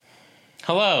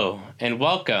Hello, and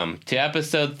welcome to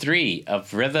episode 3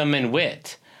 of Rhythm and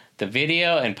Wit, the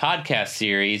video and podcast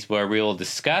series where we will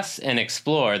discuss and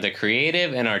explore the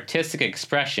creative and artistic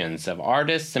expressions of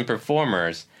artists and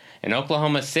performers in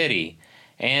Oklahoma City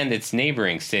and its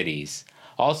neighboring cities,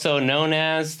 also known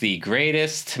as the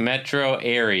Greatest Metro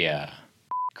Area.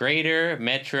 Greater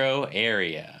Metro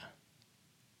Area.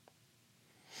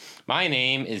 My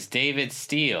name is David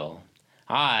Steele.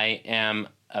 I am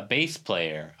a bass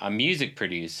player, a music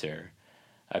producer,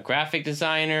 a graphic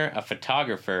designer, a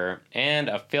photographer, and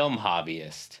a film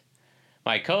hobbyist.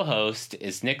 My co-host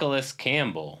is Nicholas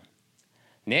Campbell.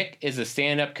 Nick is a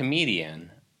stand-up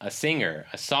comedian, a singer,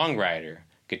 a songwriter,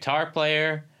 guitar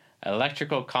player,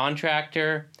 electrical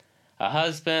contractor, a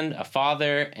husband, a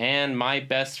father, and my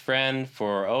best friend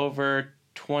for over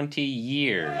 20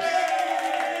 years.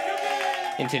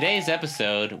 In today's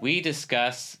episode, we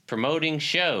discuss promoting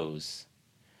shows.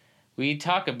 We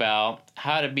talk about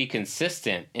how to be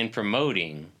consistent in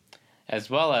promoting, as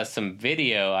well as some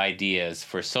video ideas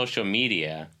for social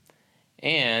media,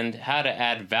 and how to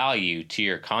add value to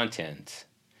your content.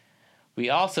 We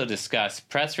also discuss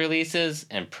press releases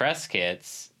and press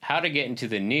kits, how to get into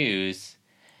the news,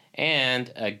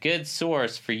 and a good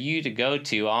source for you to go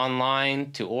to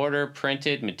online to order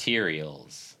printed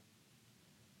materials.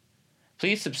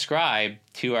 Please subscribe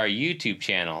to our YouTube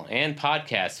channel and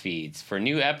podcast feeds for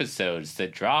new episodes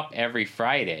that drop every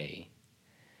Friday.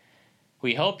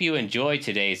 We hope you enjoy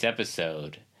today's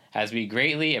episode, as we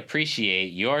greatly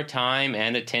appreciate your time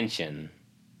and attention.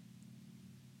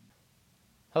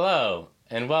 Hello,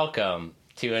 and welcome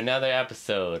to another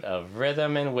episode of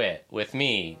Rhythm and Wit with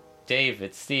me,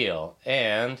 David Steele,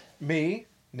 and me,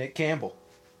 Nick Campbell.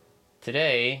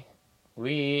 Today,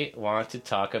 we want to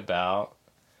talk about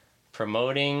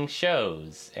promoting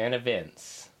shows and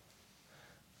events.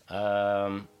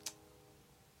 Let's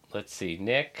see,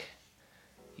 Nick,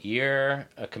 you're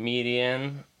a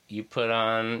comedian. You put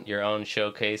on your own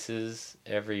showcases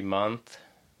every month.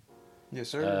 Yes,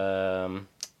 sir.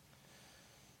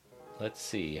 Let's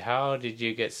see, how did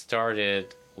you get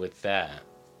started with that?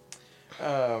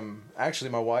 Actually,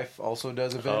 my wife also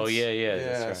does events. Oh, yeah,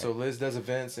 that's right. So Liz does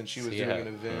events, and she was doing an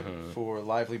event for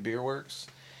Lively Beer Works.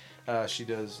 She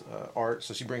does art,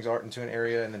 so she brings art into an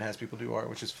area and then has people do art,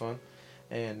 which is fun.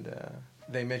 And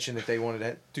they mentioned that they wanted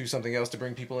to do something else to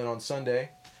bring people in on Sunday.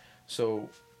 So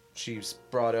she's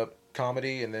brought up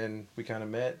comedy, and then we kind of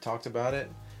met, talked about it,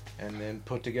 and then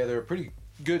put together a pretty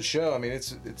good show. I mean,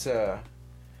 it's a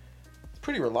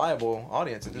pretty reliable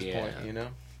audience at this point, you know?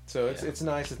 So it's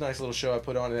nice. It's a nice little show I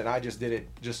put on, and I just did it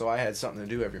just so I had something to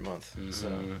do every month. Mm-hmm.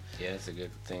 So yeah, it's a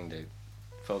good thing to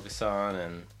focus on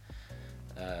and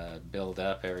build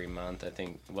up every month. I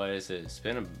think, what is it? It's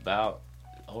been about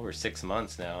over 6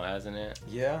 months now, hasn't it?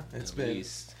 Yeah, it's at been.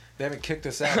 Least. They haven't kicked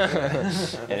us out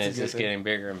yet. And it's just getting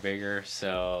bigger and bigger.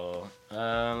 So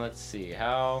let's see.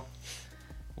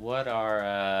 What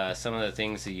are some of the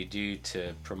things that you do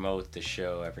to promote the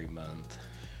show every month?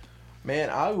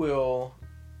 Man, I will.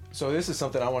 So this is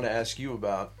something I want to ask you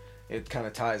about. It kind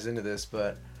of ties into this,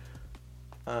 but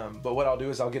what I'll do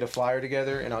is I'll get a flyer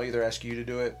together, and I'll either ask you to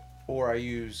do it, or I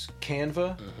use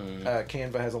Canva. Mm-hmm.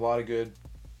 Canva has a lot of good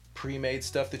pre-made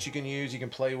stuff that you can use, you can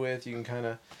play with, you can kind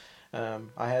of...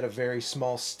 I had a very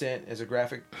small stint as a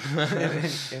graphic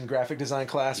in graphic design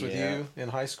class with you in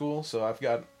high school, so I've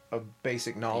got a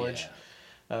basic knowledge.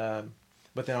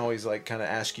 But then I always like kind of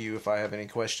ask you if I have any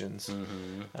questions.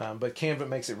 Mm-hmm. But Canva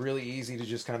makes it really easy to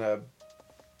just kind of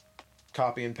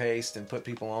copy and paste and put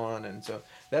people on, and so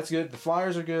that's good. The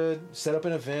flyers are good. Set up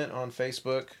an event on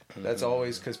Facebook. That's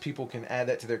always, because people can add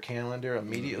that to their calendar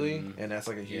immediately, and that's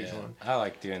like a huge one. I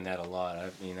like doing that a lot.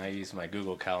 I use my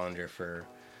Google Calendar for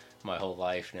my whole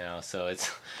life now, so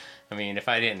it's... I mean, if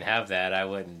I didn't have that, I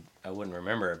wouldn't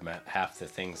remember half the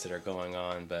things that are going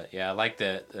on. But yeah, I like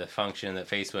the function that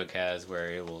Facebook has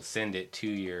where it will send it to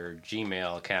your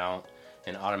Gmail account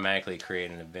and automatically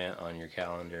create an event on your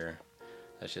calendar.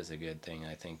 That's just a good thing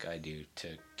I think I do to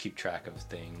keep track of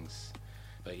things.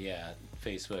 But yeah,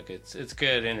 Facebook, it's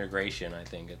good integration. I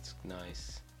think it's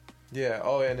nice. Yeah.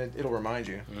 Oh, and it'll remind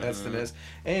you. That's the best.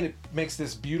 And it makes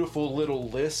this beautiful little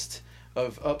list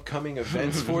of upcoming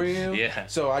events for you. Yeah.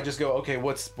 So I just go, okay,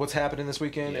 what's happening this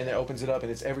weekend, and it opens it up,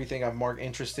 and it's everything I've marked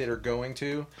interested or going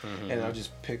to, and I'll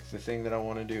just pick the thing that I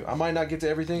want to do. I might not get to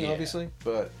everything, obviously,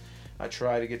 but I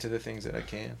try to get to the things that I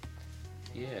can.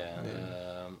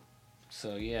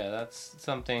 So that's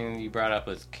something you brought up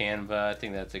with Canva. I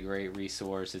think that's a great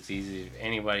resource. It's easy.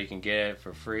 Anybody can get it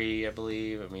for free, I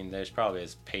believe. I mean, there's probably a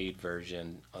paid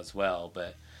version as well,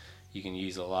 but you can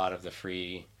use a lot of the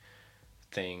free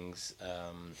things.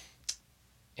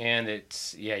 And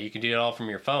it's, you can do it all from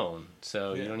your phone.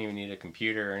 So you don't even need a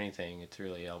computer or anything. It's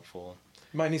really helpful.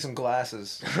 You might need some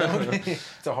glasses.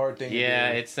 It's a hard thing to do.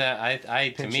 Yeah, it's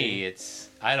to me, it's,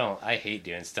 I hate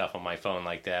doing stuff on my phone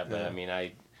like that. But I mean,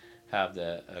 I have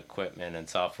the equipment and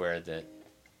software that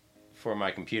for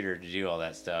my computer to do all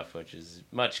that stuff, which is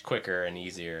much quicker and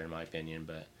easier in my opinion.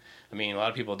 But I mean, a lot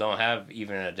of people don't have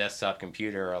even a desktop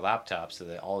computer or a laptop, so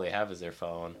that all they have is their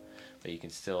phone. But you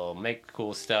can still make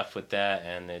cool stuff with that,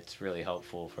 and it's really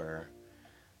helpful for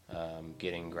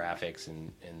getting graphics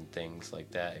and things like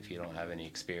that if you don't have any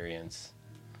experience.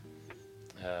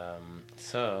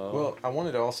 Well, I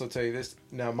wanted to also tell you this.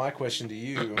 Now, my question to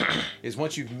you is,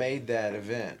 once you've made that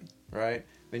event, right,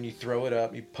 then you throw it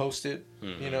up, you post it,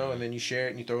 and then you share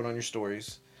it and you throw it on your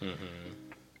stories.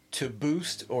 To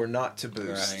boost or not to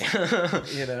boost?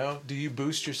 Right. Do you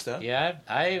boost your stuff? Yeah,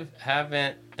 I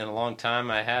haven't in a long time.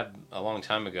 I have a long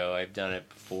time ago. I've done it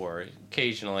before,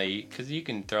 occasionally, because you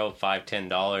can throw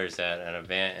 $5-10 at an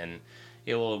event and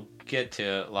it will get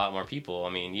to a lot more people. I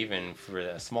mean, even for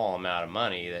a small amount of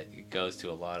money, that it goes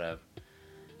to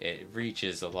it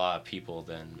reaches a lot of people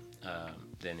than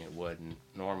it would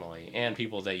normally, and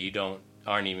people that you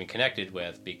aren't even connected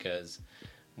with, because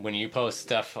when you post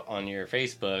stuff on your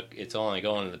Facebook, it's only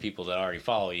going to the people that already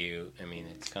follow you. I mean,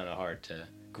 it's kind of hard to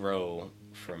grow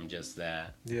from just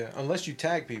that. Yeah, unless you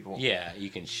tag people. Yeah, you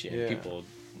can share. Yeah.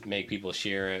 Make people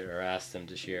share it or ask them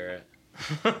to share it.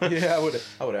 Yeah,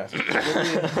 I would ask.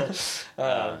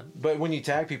 But when you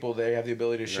tag people, they have the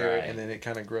ability to share it, and then it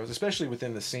kind of grows. Especially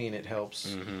within the scene, it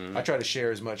helps. I try to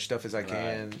share as much stuff as I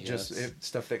can,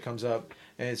 stuff that comes up,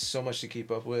 and it's so much to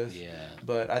keep up with. Yeah.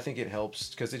 But I think it helps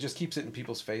because it just keeps it in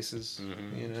people's faces.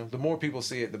 The more people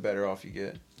see it, the better off you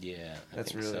get. Yeah,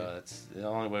 that's the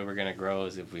only way we're gonna grow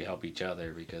is if we help each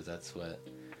other, because that's what.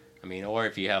 I mean, or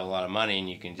if you have a lot of money and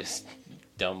you can just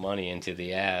dump money into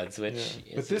the ads, which.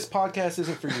 Yeah. But this podcast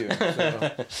isn't for you.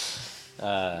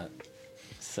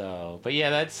 But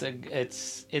yeah,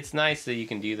 it's nice that you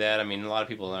can do that. I mean, a lot of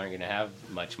people aren't going to have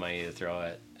much money to throw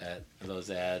at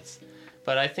those ads,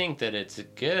 but I think that it's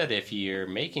good if you're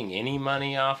making any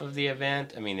money off of the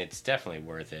event. I mean, it's definitely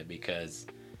worth it, because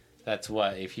that's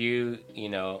what, if you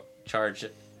charge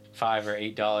 $5 or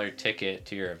 $8 ticket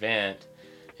to your event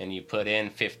and you put in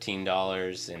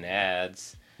 $15 in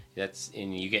ads.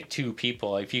 And you get 2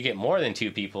 people. If you get more than 2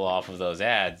 people off of those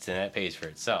ads, then that pays for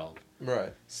itself.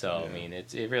 Right. So I mean,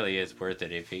 it really is worth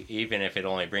it even if it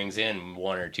only brings in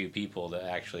 1 or 2 people that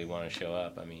actually want to show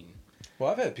up. I mean. Well,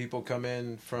 I've had people come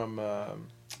in from.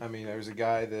 There was a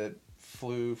guy that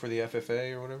flew for the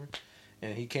FFA or whatever,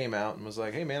 and he came out and was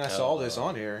like, "Hey, man, I saw this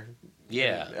on here."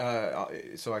 Yeah.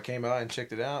 So I came out and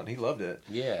checked it out, and he loved it.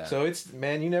 Yeah. So it's,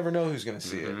 man, you never know who's going to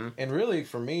see it. And really,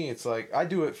 for me, it's like, I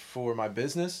do it for my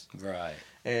business. Right.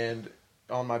 And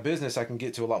on my business, I can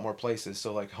get to a lot more places.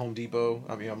 So like Home Depot,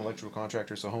 I'm an electrical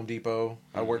contractor, so Home Depot,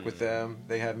 I work with them.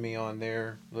 They have me on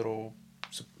their little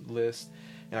list,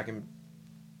 and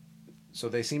so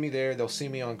they see me there. They'll see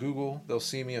me on Google. They'll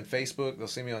see me on Facebook. They'll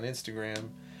see me on Instagram.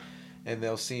 And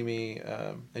they'll see me,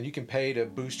 and you can pay to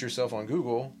boost yourself on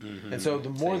Google. And so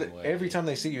the more every time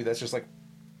they see you, that's just like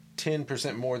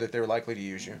 10% more that they're likely to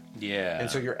use you. Yeah. And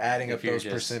so you're adding up those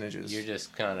percentages. You're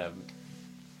just kind of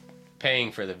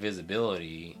paying for the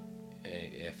visibility,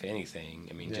 if anything.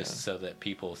 I mean, just so that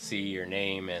people see your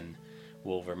name and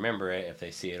will remember it if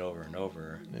they see it over and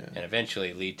over, and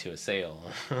eventually lead to a sale.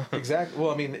 Exactly.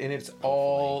 Well, I mean, and it's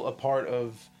all a part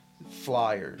of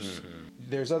flyers.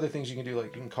 There's other things you can do,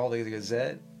 like you can call the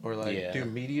Gazette or do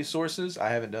media sources. I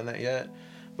haven't done that yet,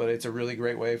 but it's a really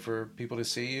great way for people to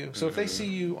see you. So if they see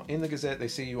you in the Gazette, they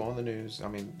see you on the news. I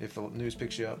mean, if the news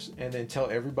picks you up, and then tell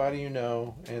everybody you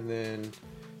know, and then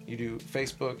you do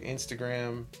Facebook,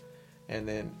 Instagram, and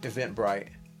then Eventbrite.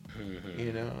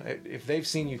 If they've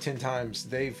seen you 10 times,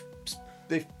 they've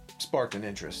sparked an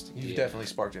interest. You've definitely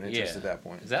sparked an interest at that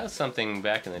point. That was something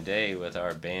back in the day with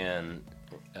our band,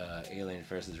 Aliens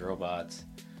vs. Robots.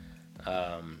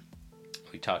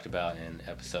 We talked about in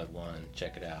episode 1.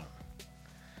 Check it out.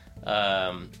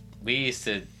 We used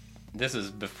to. This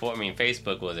was before. I mean,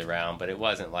 Facebook was around, but it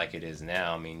wasn't like it is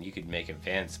now. I mean, you could make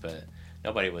events, but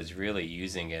nobody was really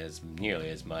using it nearly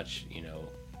as much.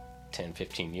 10,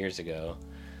 15 years ago.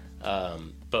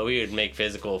 But we would make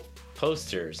physical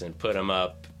posters and put them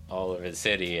up all over the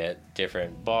city at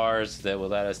different bars that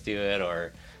would let us do it,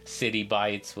 or City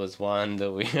Bites was one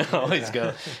that we always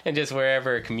go, and just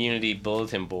wherever a community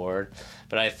bulletin board.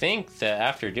 But I think that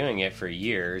after doing it for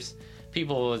years,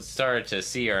 people started to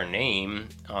see our name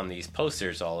on these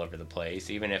posters all over the place,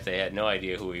 even if they had no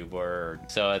idea who we were.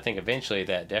 So I think eventually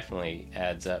that definitely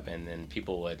adds up, and then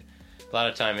people would a lot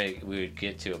of time we would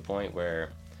get to a point where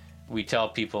we tell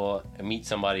people, meet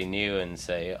somebody new and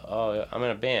say, oh, I'm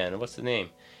in a band. What's the name?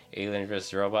 Aliens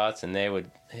vs. Robots. And they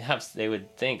would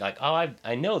think like, oh,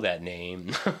 I know that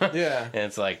name. Yeah. And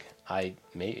it's like,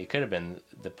 it could have been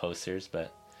the posters,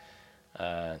 but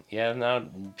yeah, now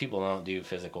people don't do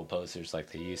physical posters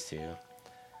like they used to,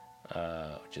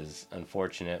 which is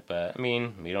unfortunate, but I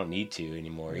mean, we don't need to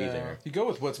anymore either. You go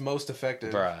with what's most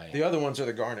effective. Right. The other ones are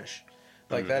the garnish.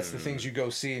 Like, that's the things you go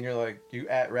see, and you're like, you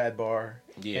at Rad Bar,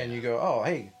 and you go, oh,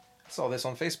 hey, I saw this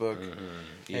on Facebook.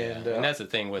 Yeah, and that's the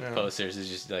thing with posters, is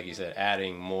just, like you said,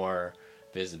 adding more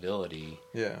visibility.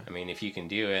 Yeah. I mean, if you can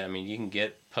do it, I mean, you can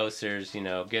get posters,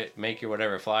 make your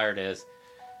whatever flyer it is,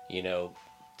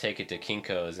 take it to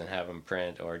Kinko's and have them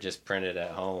print, or just print it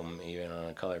at home, even on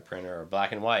a color printer or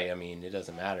black and white. I mean, it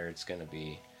doesn't matter. It's going to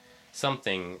be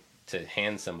something to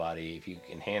hand somebody. If you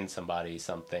can hand somebody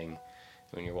something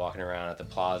when you're walking around at the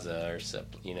plaza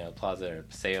Plaza or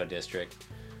Paseo District,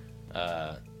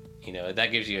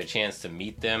 that gives you a chance to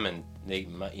meet them, and they,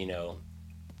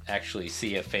 actually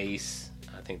see a face.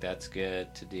 I think that's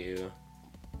good to do.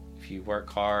 If you work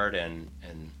hard and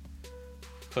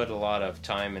put a lot of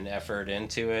time and effort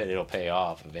into it, it'll pay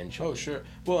off eventually. Oh, sure.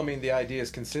 Well, I mean, the idea is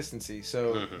consistency.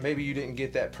 So maybe you didn't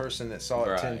get that person that saw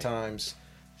it 10 times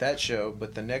that show,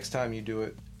 but the next time you do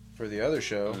it for the other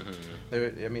show,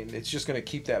 I mean, it's just going to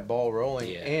keep that ball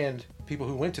rolling, and people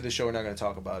who went to the show are not going to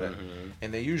talk about it,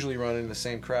 and they usually run in the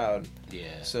same crowd.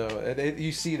 Yeah. So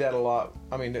you see that a lot.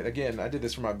 I mean, again, I did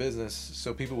this for my business,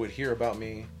 so people would hear about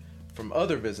me from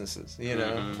other businesses,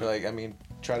 like, I mean,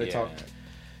 try to talk,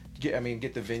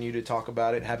 get the venue to talk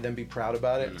about it, have them be proud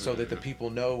about it, so that the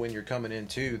people know when you're coming in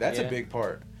too. That's a big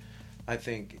part, I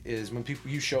think, is when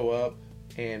you show up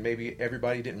and maybe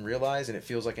everybody didn't realize, and it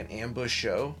feels like an ambush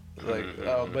show. Like,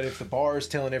 but if the bar is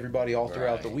telling everybody all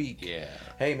throughout the week,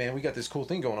 hey man, we got this cool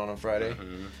thing going on Friday,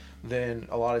 then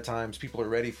a lot of times people are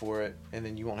ready for it, and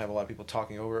then you won't have a lot of people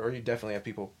talking over it, or you definitely have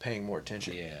people paying more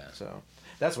attention. Yeah. So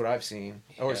that's what I've seen.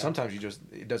 Or sometimes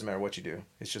it doesn't matter what you do,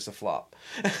 it's just a flop.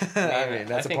 I mean,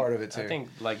 that's a part of it too. I think,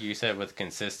 like you said, with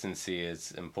consistency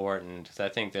is important. I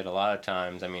think that a lot of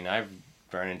times, I mean, I've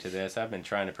run into this. I've been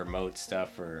trying to promote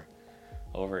stuff for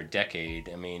over a decade.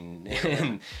 I mean,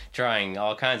 and trying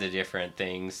all kinds of different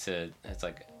things it's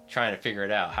like trying to figure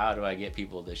it out. How do I get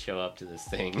people to show up to this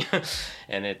thing?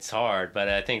 And it's hard, but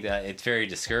I think that it's very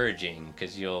discouraging,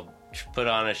 because you'll put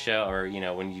on a show, or,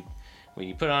 when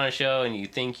you put on a show and you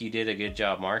think you did a good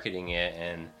job marketing it,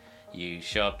 and you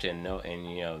show up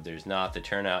there's not the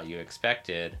turnout you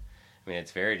expected. I mean,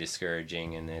 it's very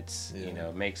discouraging, and it's,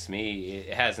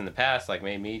 it has in the past, like,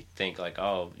 made me think, like,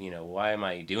 oh, why am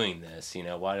I doing this?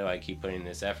 Why do I keep putting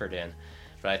this effort in?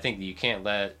 But I think you can't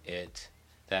let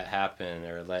that happen,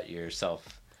 or let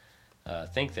yourself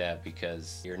think that,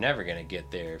 because you're never going to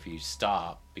get there if you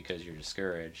stop because you're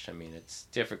discouraged. I mean, it's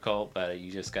difficult, but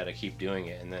you just got to keep doing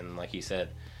it. And then, like you said,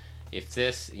 if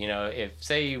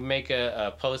say you make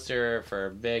a poster for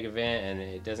a big event and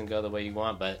it doesn't go the way you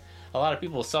want, but a lot of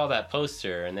people saw that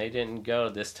poster and they didn't go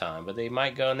this time, but they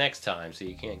might go next time, so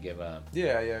you can't give up.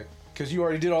 Yeah, because you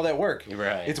already did all that work.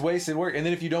 Right. It's wasted work, and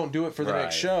then if you don't do it for the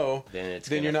next show, then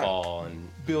you're not fall and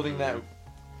building that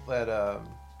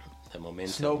the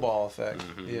momentum, snowball effect.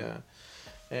 Yeah,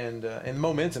 and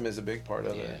momentum is a big part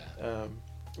of it.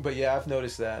 But yeah, I've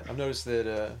noticed that.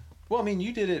 Well, I mean,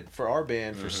 you did it for our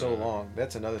band for so long.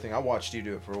 That's another thing. I watched you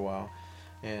do it for a while.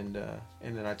 And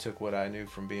then I took what I knew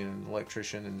from being an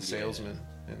electrician and salesman,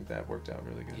 and that worked out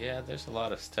really good. Yeah, there's a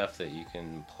lot of stuff that you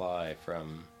can apply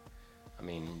from, I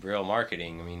mean, real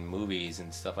marketing. I mean, movies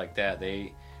and stuff like that.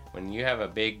 When you have a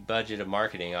big budget of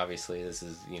marketing, obviously this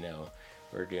is,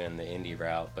 we're doing the indie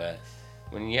route, but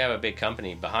when you have a big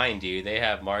company behind you, they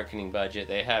have marketing budget.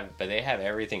 They have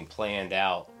everything planned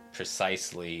out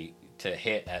precisely to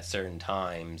hit at certain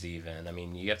times. Even, I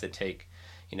mean, you have to take,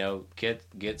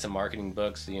 get some marketing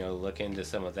books, look into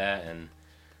some of that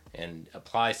and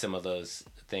apply some of those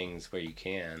things where you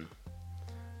can,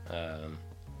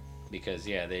 because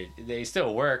they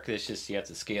still work. It's just you have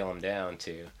to scale them down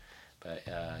too. But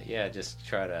just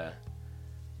try to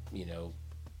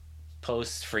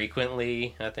post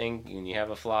frequently. I think when you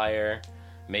have a flyer,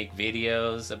 make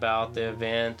videos about the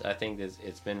event. I think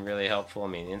it's been really helpful. I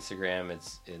mean, Instagram,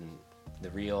 it's in the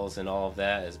reels and all of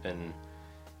that has been,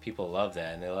 people love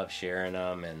that, and they love sharing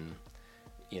them. And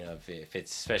if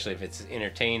it's, especially if it's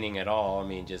entertaining at all, I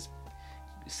mean, just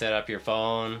set up your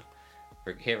phone,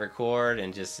 hit record,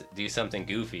 and just do something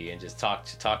goofy and just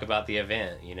talk about the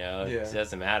event. It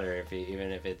doesn't matter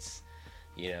even if it's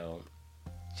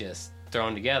just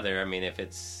thrown together. I mean, if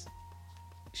it's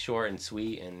short and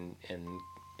sweet and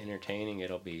entertaining,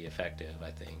 it'll be effective,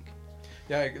 I think.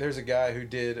 Yeah, there's a guy who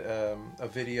did a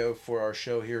video for our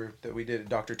show here that we did at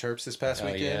Dr. Terps this past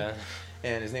weekend. Yeah.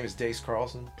 And his name is Dace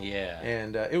Carlson. Yeah.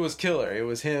 And it was killer. It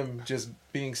was him just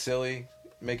being silly,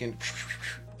 making...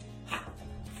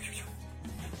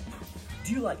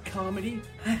 Do you like comedy?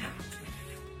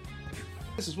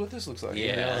 This is what this looks like.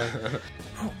 Yeah. You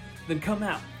know? Then come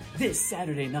out this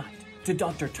Saturday night to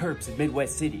Dr. Terps in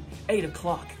Midwest City, 8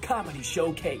 o'clock, comedy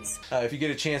showcase. If you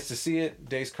get a chance to see it,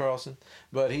 Dace Carlson.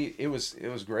 But it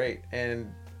was great.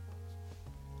 And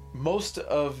most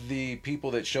of the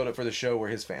people that showed up for the show were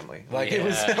his family. Like, it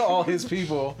was all his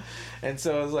people. And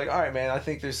so I was like, all right, man, I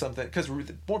think there's something... Because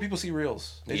more people see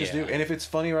reels. They just do. And if it's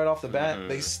funny right off the bat,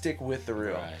 they stick with the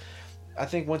reel. Right. I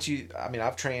think once you... I mean,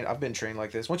 I've been trained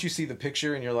like this. Once you see the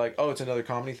picture and you're like, oh, it's another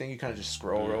comedy thing, you kind of just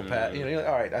scroll real past. You know, you're like,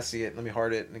 all right, I see it. Let me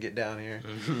heart it and get down here.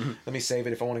 Let me save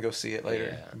it if I want to go see it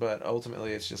later. Yeah. But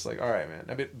ultimately, it's just like, all right,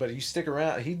 man. But you stick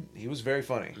around. He was very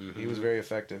funny. He was very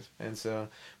effective. And so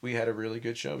we had a really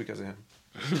good show because of him.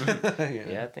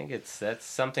 Yeah, I think that's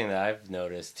something that I've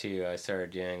noticed too. I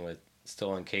started doing with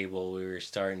Stolen Cable. We were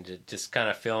starting to just kind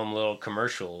of film little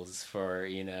commercials for,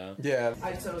 you know. Yeah.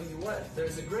 I tell you what,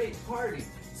 there's a great party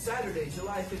Saturday,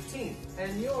 July 15th,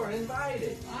 and you're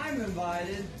invited. I'm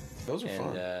invited. Those are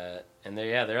fun. And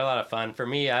they're a lot of fun. For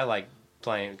me, I like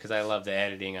playing because I love the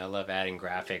editing. I love adding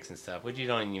graphics and stuff, which you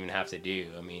don't even have to do.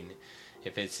 I mean,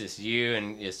 if it's just you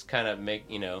and just kind of make,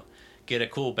 you know, get a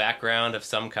cool background of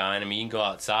some kind. I mean, you can go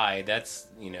outside. That's,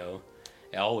 you know,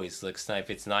 it always looks nice. If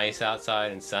it's nice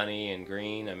outside and sunny and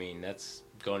green, I mean, that's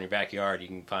go in your backyard. You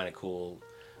can find a cool,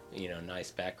 you know,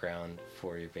 nice background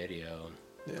for your video.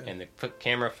 Yeah. And the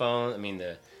camera phone, I mean,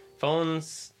 the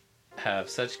phones have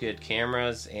such good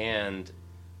cameras and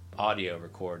audio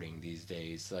recording these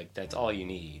days. Like, that's all you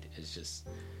need is just,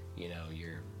 you know,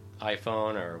 your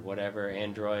iPhone or whatever,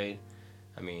 Android.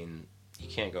 I mean, you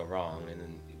can't go wrong. And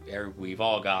then we've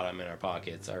all got them in our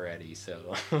pockets already,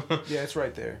 so Yeah, it's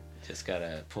right there. just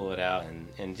gotta pull it out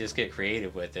and just get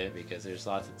creative with it, because there's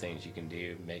lots of things you can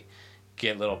do.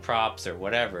 Get little props or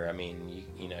whatever. I mean,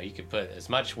 you know, you could put as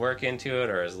much work into it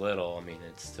or as little. I mean,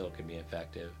 it still can be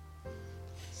effective.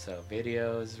 So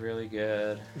video is really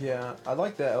good. Yeah, I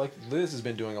like that. Liz has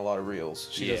been doing a lot of reels.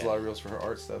 She does a Yeah. lot of reels for her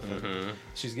art stuff. And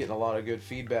she's getting a lot of good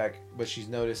feedback, but she's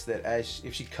noticed that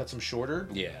if she cuts them shorter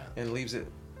Yeah. and leaves it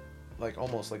like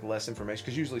almost like less information,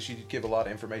 because usually she'd give a lot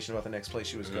of information about the next place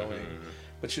she was going,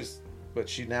 but she's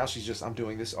just, I'm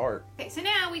doing this art. Okay, so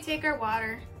now we take our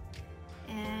water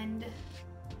and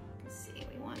let's see,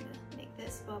 we want to make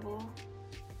this bubble.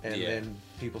 And Yeah. then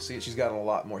people see it. She's gotten a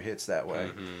lot more hits that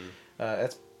way.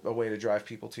 That's a way to drive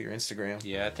people to your Instagram.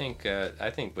 Yeah, I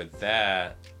think with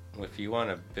that, if you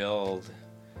want to build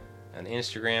an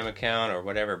Instagram account or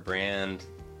whatever brand,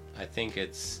 I think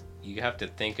you have to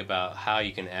think about how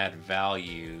you can add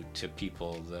value to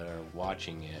people that are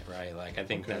watching it, right? Like, I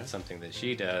think that's something that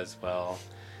she does well,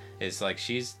 is like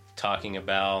she's talking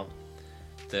about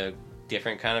the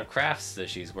different kind of crafts that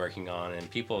she's working on, and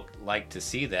people like to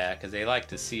see that because they like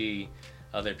to see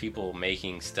other people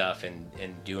making stuff and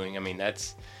doing. I mean,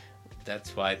 that's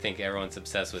why I think everyone's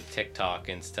obsessed with TikTok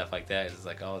and stuff like that. It's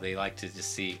like, oh, they like to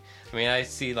just see. I mean, I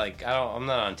see, like, I'm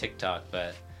not on TikTok,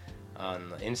 but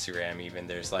on Instagram even,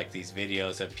 there's like these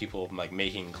videos of people like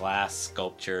making glass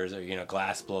sculptures or, you know,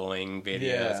 glass blowing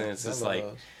videos, and it's just like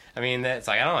those. I mean, that's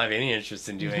like, I don't have any interest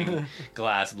in doing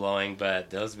glass blowing, but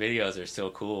those videos are still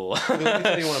cool. Let me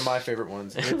tell you one of my favorite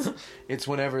ones. It's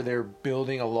whenever they're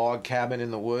building a log cabin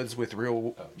in the woods with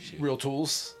real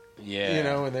tools. Yeah. You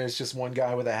know, and there's just one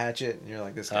guy with a hatchet, and you're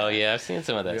like, this guy. Oh, yeah, I've seen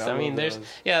some of that. Yeah, I mean, there's, those.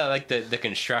 like the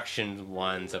construction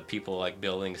ones of people like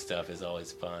building stuff is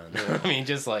always fun. Yeah. I mean,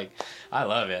 just like, I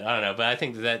love it. I don't know, but I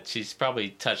think that she's probably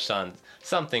touched on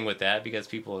something with that, because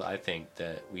people, I think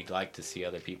that we'd like to see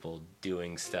other people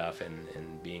doing stuff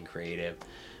and being creative.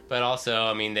 But also,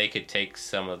 I mean, they could take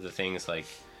some of the things like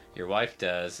your wife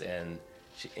does, and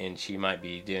she might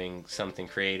be doing something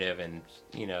creative, and,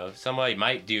 you know, somebody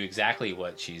might do exactly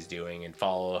what she's doing and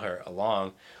follow her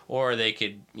along, or they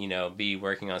could, you know, be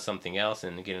working on something else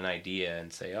and get an idea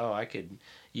and say, oh, I could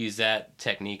use that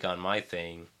technique on my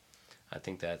thing. I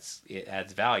think it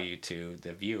adds value to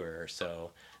the viewer,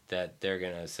 so that they're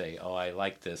gonna say, oh, I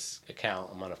like this account,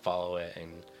 I'm gonna follow it,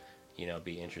 and, you know,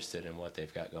 be interested in what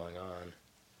they've got going on.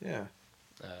 Yeah.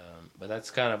 But that's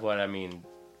kind of what I mean.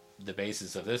 The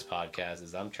basis of this podcast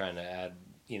is I'm trying to add,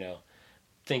 you know,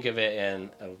 think of it in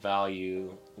a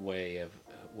value way of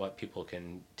what people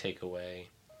can take away.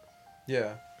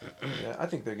 Yeah. Yeah, I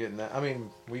think they're getting that. I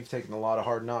mean, we've taken a lot of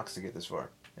hard knocks to get this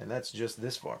far, and that's just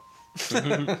this far.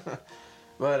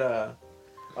 But,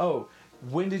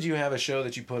 When did you have a show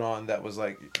that you put on that was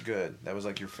like good? That was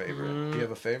like your favorite? Do you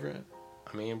have a favorite?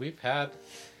 I mean, we've had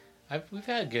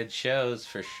good shows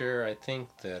for sure. I think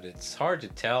that it's hard to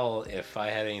tell if I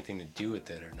had anything to do with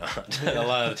it or not. A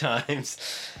lot of times.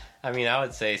 I mean, I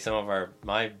would say some of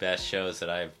my best shows that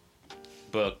I've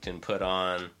booked and put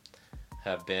on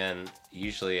have been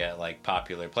usually at like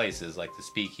popular places like the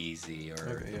Speakeasy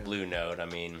or the Blue Note. I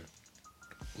mean,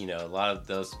 you know, a lot of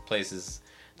those places,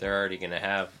 they're already going to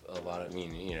have a lot of, I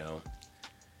mean, you know,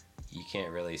 you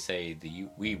can't really say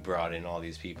we brought in all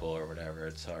these people or whatever.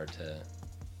 It's hard to.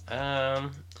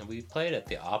 We played at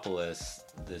the Opolis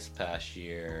this past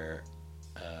year.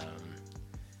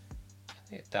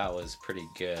 I think that was pretty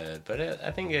good, but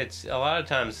I think it's a lot of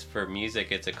times for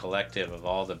music, it's a collective of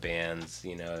all the bands.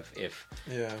 You know, if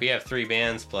we have 3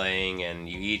 bands playing and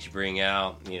you each bring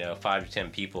out, you know, 5 to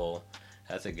 10 people,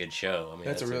 that's a good show. I mean,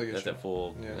 that's a really good show. That's a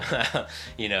full,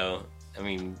 you know, I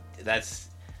mean, that's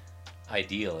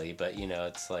ideally, but you know,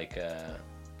 it's like,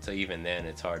 so even then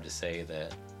it's hard to say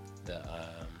that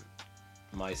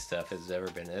my stuff has ever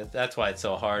been, that's why it's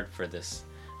so hard for this,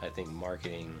 I think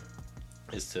marketing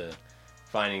is to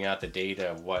finding out the data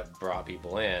of what brought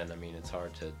people in. I mean, it's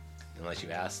hard to, unless you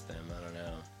ask them, I don't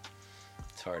know.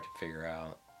 It's hard to figure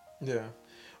out. Yeah.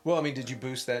 Well, I mean, did you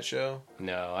boost that show?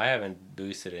 No, I haven't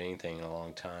boosted anything in a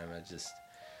long time.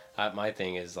 My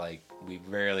thing is like, we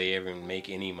rarely ever make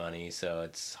any money, so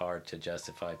it's hard to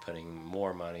justify putting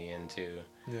more money into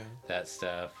that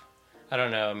stuff. I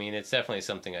don't know. I mean, it's definitely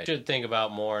something I should think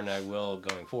about more, and I will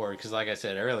going forward. Because like I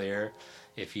said earlier,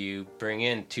 if you bring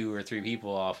in 2 or 3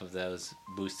 people off of those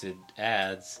boosted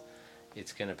ads,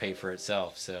 it's going to pay for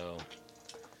itself. So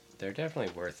they're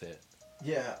definitely worth it.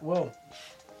 Yeah, well,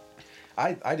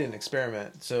 I didn't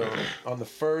experiment. So on the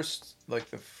first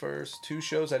 2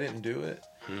 shows, I didn't do it.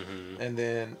 Mm-hmm. And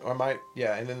then,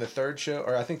 and then the third show,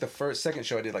 or I think second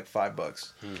show I did like $5.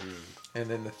 Mm-hmm. And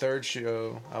then the third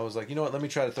show, I was like, you know what, let me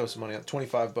try to throw some money on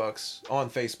 $25 on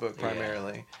Facebook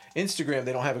primarily. Yeah. Instagram,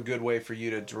 they don't have a good way for you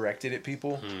to direct it at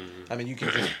people. Mm-hmm. I mean, you can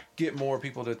just get more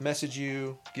people to message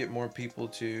you, get more people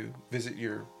to visit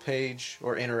your page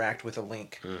or interact with a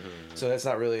link. Mm-hmm. So that's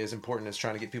not really as important as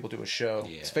trying to get people to a show.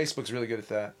 Yeah. Facebook's really good at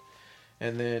that.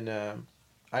 And then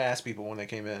I asked people when they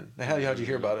came in, how'd you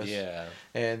hear about us? Yeah.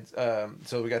 And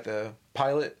so we got the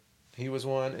pilot. He was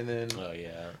one, and then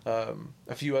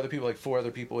a few other people, like 4 other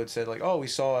people had said, like, oh, we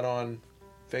saw it on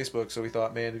Facebook, so we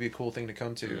thought, man, it'd be a cool thing to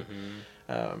come to.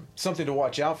 Mm-hmm. Something to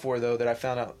watch out for, though, that I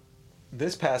found out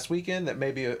this past weekend that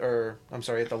maybe, at the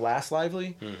last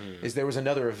Lively, is there was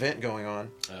another event going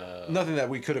on. Nothing that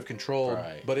we could have controlled,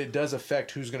 but it does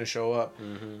affect who's going to show up,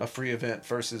 a free event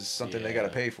versus something they got to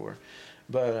pay for.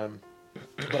 But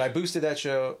I boosted that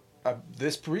show.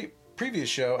 This previous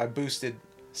show, I boosted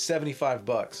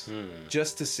 $75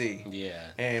 just to see. Yeah.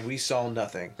 And we saw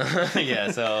nothing.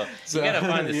 Yeah, so you gotta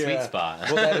find the sweet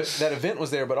spot. Well, that event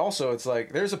was there, but also it's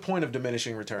like there's a point of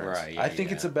diminishing returns. Right. Yeah, I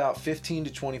think it's about $15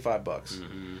 to $25.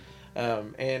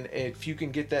 Mm-hmm. And if you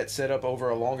can get that set up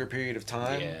over a longer period of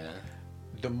time,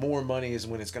 the more money is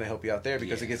when it's going to help you out there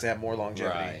because it gets to have more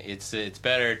longevity. Right. It's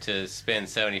better to spend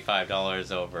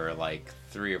 $75 over like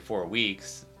 3 or 4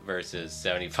 weeks versus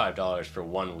 $75 for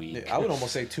 1 week. Yeah, I would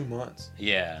almost say 2 months.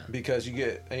 Yeah. Because you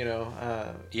get,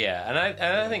 yeah, and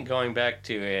I think going back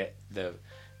to it, the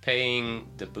paying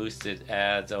the boosted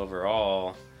ads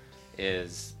overall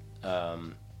is,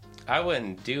 I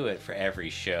wouldn't do it for every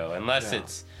show unless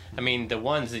it's, I mean, the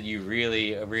ones that you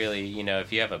really, you know,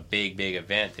 if you have a big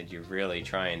event that you're really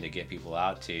trying to get people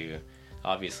out to,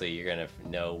 obviously you're going to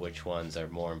know which ones are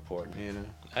more important. You know?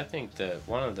 I think that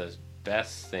one of the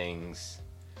best things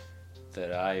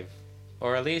that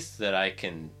or at least that I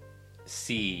can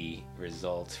see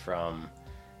results from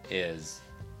is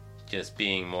just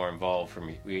being more involved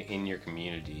in your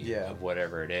community of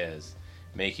whatever it is,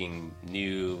 making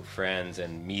new friends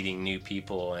and meeting new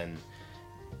people and,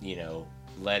 you know,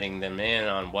 letting them in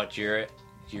on what you're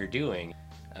doing,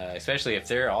 especially if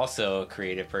they're also a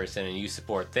creative person and you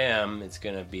support them,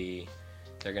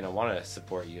 they're going to want to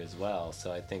support you as well.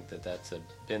 So I think that's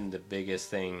been the biggest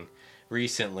thing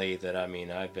recently that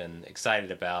I've been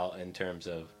excited about in terms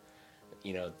of,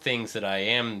 you know, things that I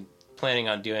am planning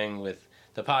on doing with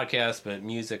the podcast, but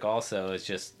music also is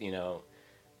just, you know,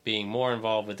 being more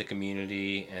involved with the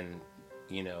community. And,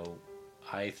 you know,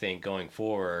 I think going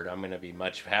forward, I'm going to be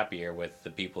much happier with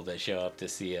the people that show up to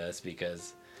see us,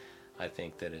 because I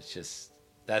think that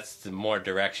that's the more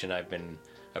direction I've been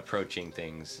approaching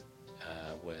things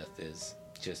with, is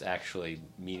just actually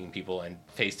meeting people and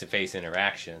face-to-face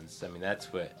interactions. I mean,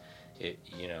 that's what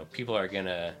you know, people are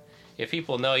gonna, if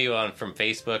people know you from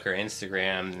Facebook or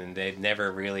Instagram and they've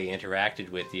never really interacted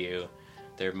with you,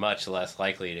 they're much less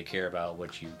likely to care about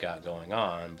what you've got going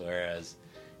on. Whereas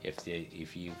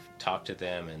if you've talked to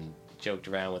them and joked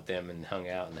around with them and hung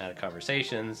out and had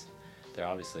conversations, they're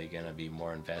obviously going to be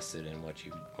more invested in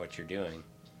what you're doing.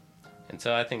 And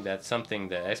so I think that's something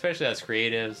that, especially as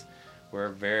creatives, we're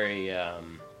very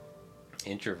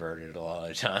introverted a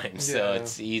lot of times. Yeah.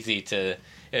 So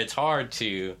it's hard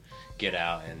to get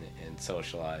out and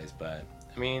socialize. But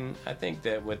I mean, I think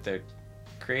that with the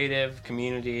creative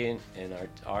community and our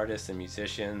artists and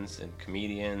musicians and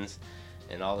comedians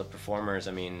and all the performers,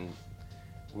 I mean,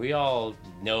 we all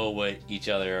know what each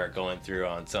other are going through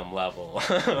on some level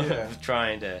of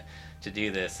trying to do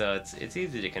this. So it's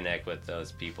easy to connect with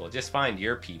those people. Just find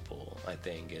your people, I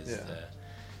think, is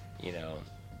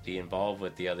be involved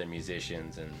with the other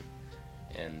musicians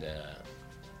and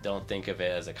don't think of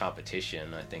it as a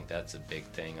competition. I think that's a big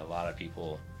thing. A lot of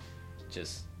people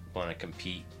just want to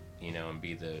compete, and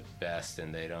be the best,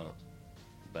 and they don't.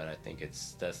 But I think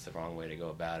that's the wrong way to go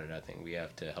about it. I think we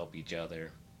have to help each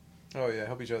other. Oh yeah,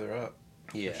 help each other up.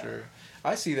 Yeah, for sure.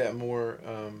 I see that more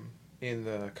in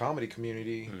the comedy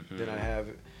community than I have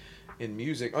in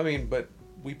music. I mean, but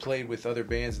we played with other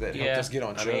bands that helped us get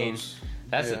on shows. I mean,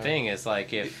 that's the thing. Is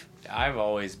like if I've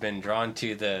always been drawn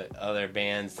to the other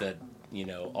bands that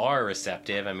are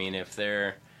receptive. I mean, if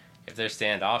they're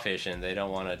standoffish and they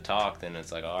don't want to talk, then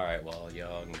it's like, all right, well,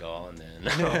 y'all can go on then.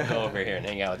 I'll go over here and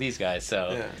hang out with these guys.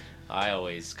 So I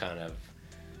always kind of,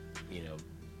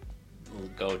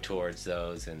 go towards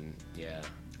those, and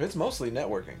it's mostly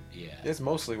networking. Yeah, it's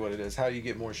mostly what it is. How do you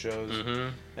get more shows?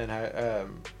 And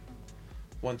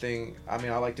one thing, I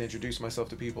mean, I like to introduce myself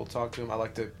to people, talk to them. I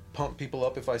like to pump people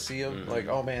up if I see them. Like,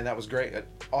 oh man, that was great.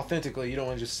 Authentically, you don't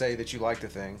want to just say that you liked a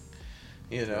thing.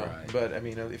 Right. But I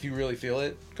mean, if you really feel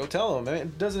it, go tell them. I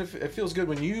mean, it feels good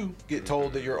when you get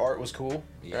told that your art was cool,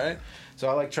 right? So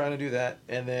I like trying to do that,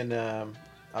 and then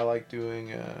I like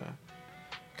doing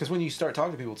because when you start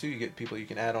talking to people too, you get people you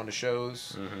can add on to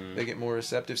shows. They get more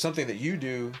receptive. Something that you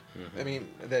do, I mean,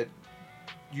 that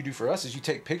you do for us is you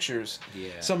take pictures.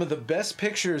 Some of the best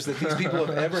pictures that these people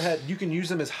have ever had. You can use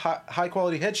them as high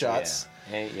quality headshots.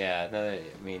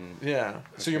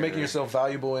 So you're making yourself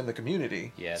valuable in the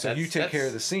community. So you take care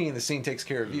of the scene takes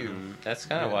care of you. That's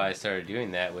kind of why I started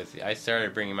doing that. I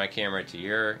started bringing my camera to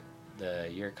your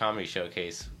comedy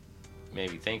showcase.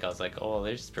 Made me think. I was like, oh,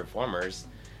 there's performers.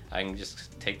 I can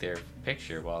just take their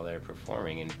picture while they're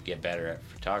performing and get better at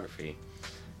photography.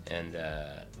 And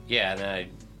and then I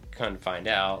come to find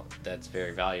out that's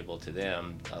very valuable to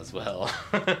them as well.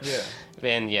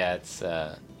 And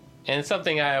it's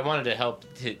something I wanted to help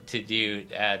to do,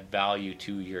 add value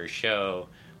to your show.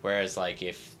 Whereas, like,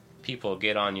 if people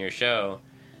get on your show,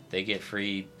 they get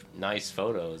free, nice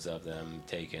photos of them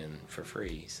taken for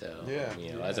free. So,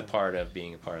 as a part of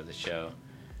being a part of the show.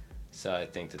 So I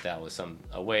think that was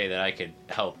a way that I could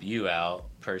help you out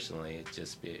personally. It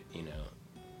just be,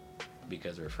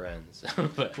 because we're friends.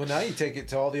 But, well, now you take it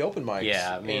to all the open mics.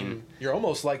 Yeah, I mean, and you're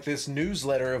almost like this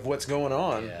newsletter of what's going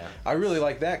on. Yeah. I really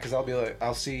like that because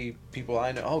I'll see people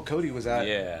I know. Oh, Cody was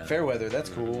at Fairweather. That's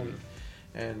cool.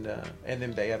 And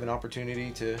then they have an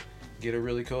opportunity to get a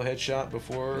really cool headshot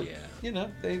before they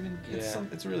even.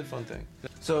 It's a really fun thing.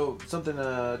 So something.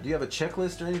 Do you have a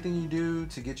checklist or anything you do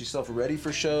to get yourself ready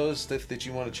for shows? Stuff that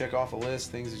you want to check off a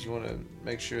list, things that you want to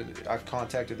make sure that I've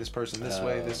contacted this person this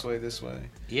way, this way, this way.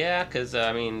 Yeah, because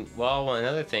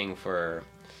another thing for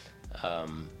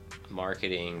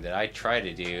marketing that I try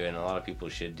to do, and a lot of people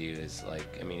should do, is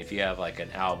if you have like an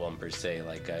album per se,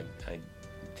 like I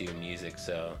do music,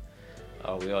 so.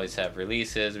 We always have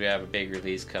releases. We have a big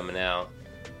release coming out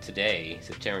today,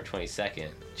 September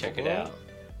 22nd. Check it out.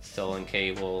 Stolen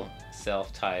Cable,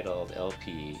 self-titled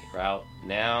LP. Out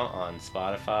now on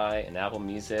Spotify and Apple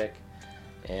Music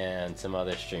and some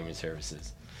other streaming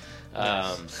services.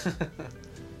 Nice.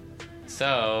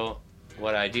 So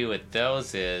what I do with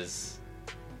those is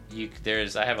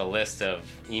I have a list of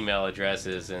email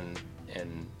addresses and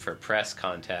for press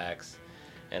contacts,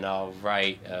 and I'll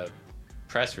write a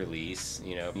press release.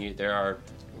 There are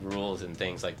rules and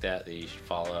things like that you should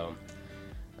follow,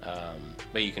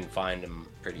 but you can find them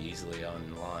pretty easily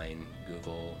online.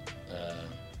 Google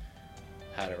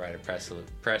how to write a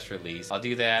press release. I'll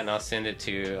do that, and I'll send it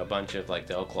to a bunch of like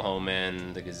the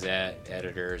Oklahoman, the Gazette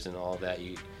editors, and all that.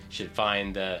 You should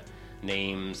find the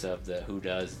names of who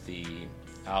does the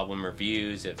album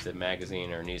reviews. If the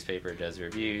magazine or newspaper does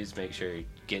reviews, make sure it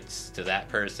gets to that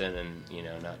person,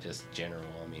 and not just general.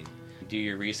 Do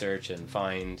your research and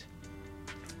find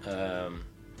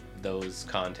those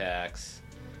contacts,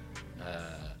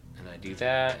 and I do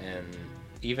that. And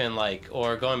even like,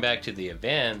 or going back to the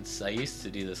events, I used to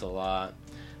do this a lot.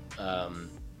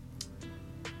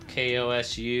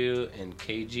 KOSU and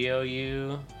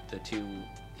KGOU, the two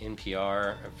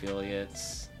NPR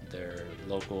affiliates, their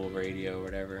local radio or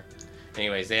whatever.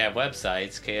 Anyways, they have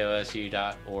websites,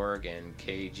 kosu.org and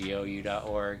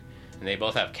kgou.org, and they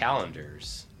both have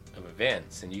calendars of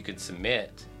events, and you could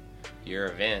submit your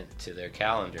event to their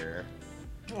calendar.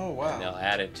 Oh, wow. And they'll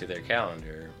add it to their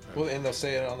calendar. Well, and they'll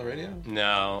say it on the radio?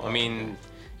 No, I mean,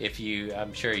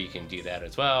 I'm sure you can do that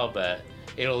as well, but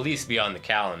it'll at least be on the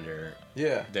calendar.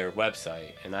 Yeah. Their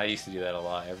website. And I used to do that a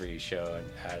lot. Every show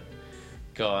I'd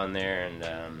go on there, and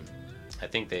I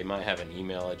think they might have an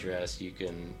email address you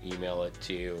can email it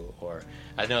to, or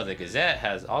I know the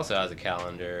Gazette also has a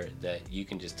calendar that you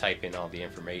can just type in all the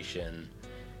information,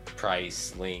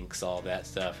 price, links, all that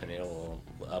stuff, and it'll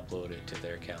upload it to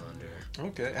their calendar.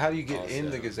 Okay. How do you get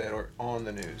in the Gazette or on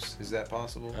the news? Is that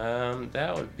possible?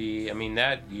 That would be,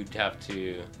 that you'd have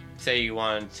to, say you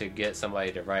wanted to get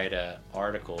somebody to write an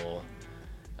article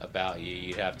about you,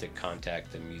 you'd have to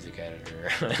contact the music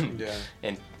editor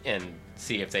and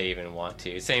see if they even want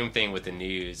to. Same thing with the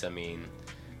news.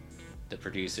 The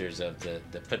producers of the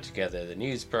put together the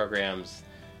news programs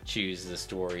choose the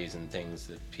stories and things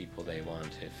that people they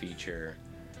want to feature.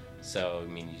 So,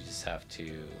 you just have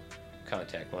to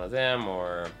contact one of them,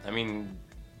 or,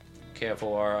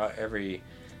 KFOR, every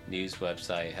news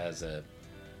website has a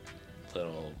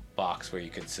little box where you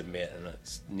could submit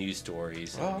news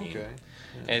stories. Okay. Yeah.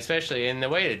 And especially, and the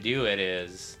way to do it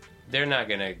is, they're not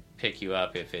going to pick you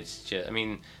up if it's just,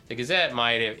 the Gazette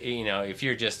might, if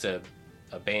you're just a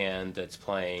band that's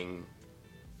playing,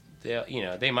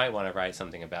 they might want to write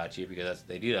something about you because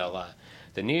they do that a lot.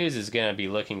 The news is going to be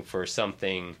looking for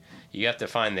something. You have to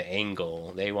find the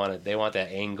angle. They want that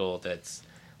angle that's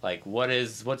like,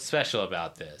 what's special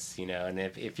about this, And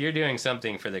if you're doing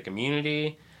something for the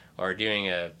community or doing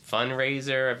a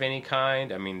fundraiser of any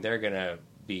kind, they're going to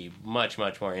be much,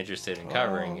 much more interested in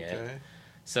covering it.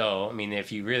 So,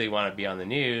 if you really want to be on the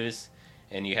news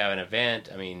and you have an event,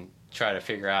 try to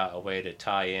figure out a way to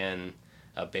tie in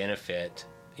a benefit,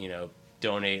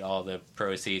 donate all the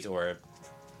proceeds or a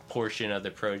portion of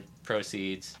the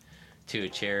proceeds to a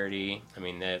charity.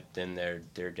 Then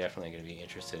they're definitely going to be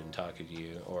interested in talking to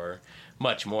you, or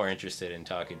much more interested in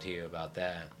talking to you about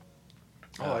that.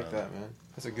 I like that, man.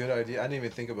 That's a good idea. I didn't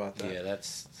even think about that. Yeah,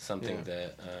 that's something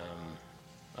that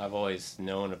I've always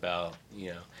known about,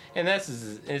 And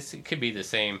it could be the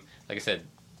same, like I said,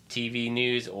 TV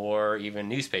news or even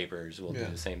newspapers will do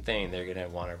the same thing. They're going to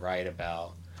want to write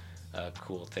about a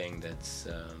cool thing that's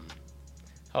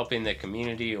helping the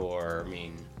community, or,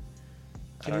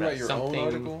 Can you write your own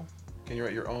article? Can you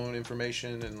write your own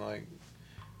information and,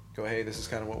 go, hey, this is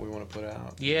kind of what we want to put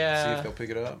out? Yeah. See if they'll pick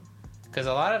it up? Because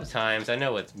a lot of times, I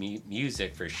know with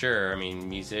music for sure,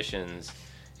 musicians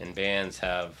and bands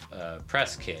have a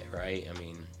press kit, right?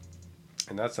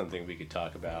 And that's something we could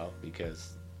talk about,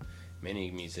 because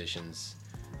many musicians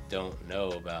don't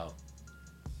know about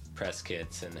press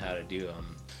kits and how to do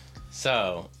them.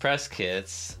 So, press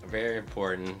kits are very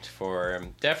important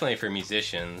definitely for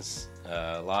musicians.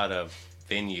 A lot of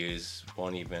venues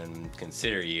won't even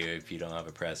consider you if you don't have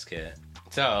a press kit.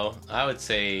 So, I would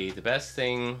say the best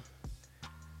thing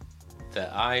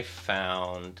that I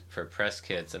found for press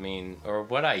kits, or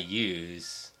what I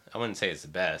use, I wouldn't say it's the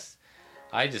best.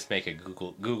 I just make a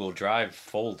Google Drive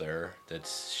folder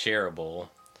that's shareable,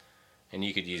 and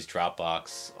you could use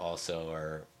Dropbox also,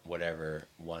 or whatever,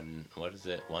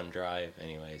 OneDrive,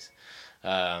 anyways.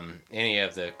 Any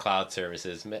of the cloud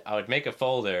services. I would make a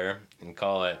folder and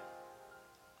call it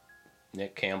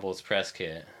Nick Campbell's Press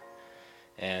Kit,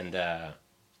 and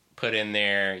put in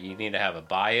there, you need to have a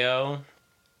bio.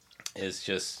 And this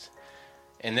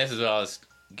is what I was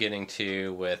getting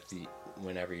to with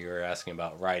whenever you were asking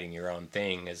about writing your own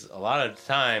thing, is a lot of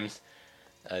times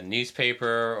a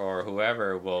newspaper or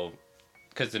whoever will,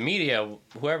 because the media,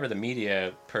 whoever the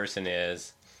media person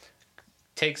is,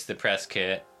 takes the press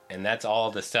kit, and that's all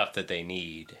the stuff that they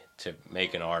need to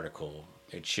make an article.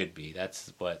 It should be.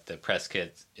 That's what the press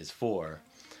kit is for,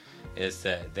 is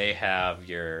that they have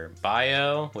your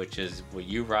bio, which is what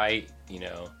you write,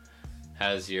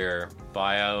 has your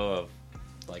bio of,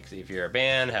 like, if you're a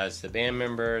band, has the band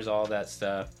members, all that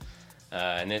stuff.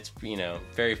 And it's,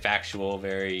 very factual,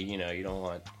 very, you don't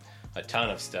want a ton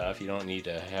of stuff. You don't need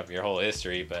to have your whole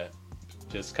history, but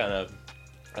just kind of,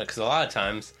 because a lot of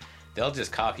times they'll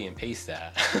just copy and paste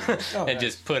that and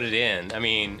just put it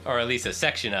in. Or at least a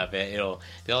section of it.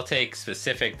 They'll take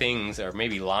specific things or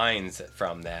maybe lines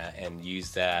from that and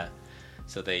use that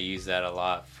So they use that a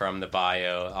lot from the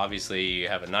bio. Obviously, you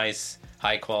have a nice,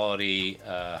 high quality,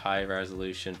 high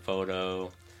resolution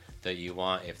photo that you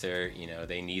want if they're, you know,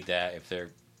 they need that if they're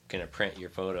going to print your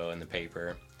photo in the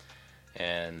paper.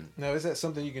 And now, is that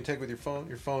something you can take with your phone?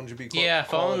 Your phone should be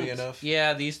quality enough.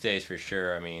 Yeah, these days for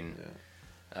sure. I mean,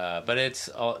 but it's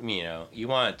all, you know, you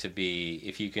want it to be,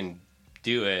 if you can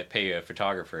do it, pay a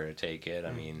photographer to take it.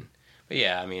 I mean, but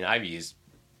yeah, I mean, I've used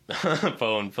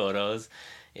phone photos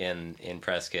in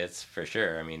press kits for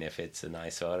sure. I mean, if it's a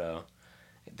nice photo,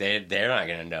 they're not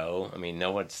gonna know. I mean,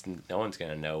 no one's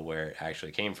gonna know where it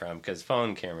actually came from, because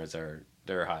phone cameras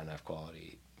they're high enough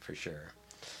quality for sure.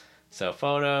 So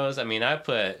photos, I mean, I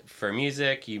put, for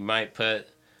music, you might put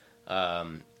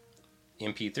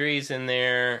MP3s in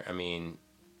there. I mean,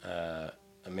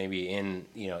 maybe in,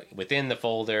 you know, within the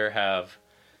folder have,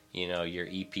 you know, your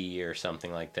EP or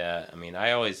something like that. I mean,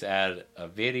 I always add a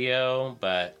video,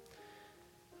 but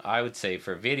I would say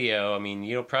for video, I mean,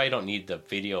 you probably don't need the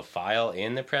video file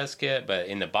in the press kit, but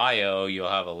in the bio, you'll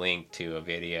have a link to a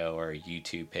video or a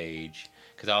YouTube page,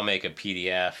 because I'll make a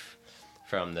PDF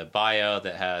from the bio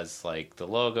that has like the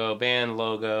logo, band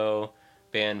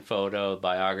photo,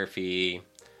 biography,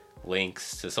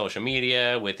 links to social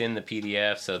media within the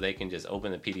PDF, so they can just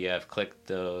open the PDF, click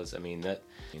those. I mean, that.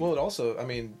 Well, it also, I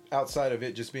mean, outside of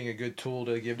it just being a good tool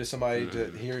to give to somebody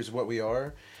to here's what we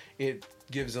are, it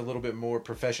gives a little bit more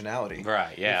professionality.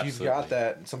 Right, yeah, if you've got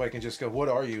that, somebody can just go, what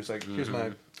are you? It's like, here's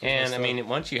my... And, I mean,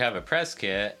 once you have a press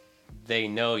kit, they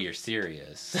know you're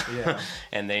serious. Yeah.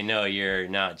 And they know you're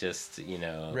not just, you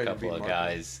know, ready a couple of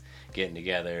guys getting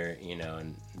together, you know,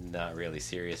 and not really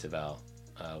serious about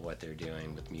what they're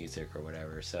doing with music or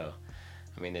whatever. So,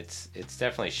 I mean, it's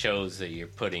definitely shows that you're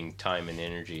putting time and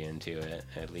energy into it,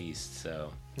 at least.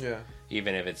 So, yeah.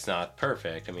 Even if it's not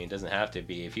perfect, I mean, it doesn't have to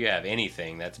be. If you have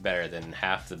anything, that's better than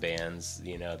half the bands,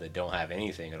 you know, that don't have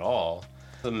anything at all.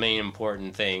 The main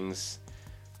important things,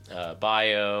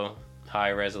 bio,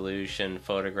 high resolution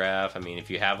photograph. I mean, if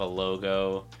you have a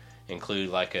logo, include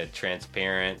like a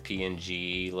transparent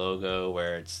PNG logo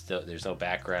where it's still, there's no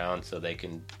background, so they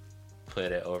can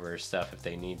put it over stuff if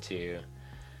they need to.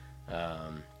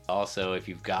 Also, if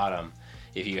you've got them,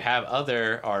 if you have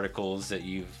other articles that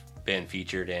you've been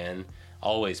featured in,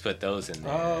 always put those in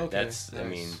there. Oh, okay. That's, nice. I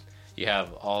mean, you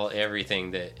have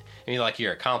everything that, I mean, like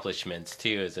your accomplishments too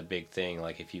is a big thing.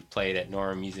 Like if you've played at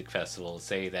Nora Music Festival,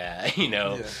 say that, you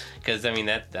know, because I mean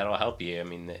that'll help you. I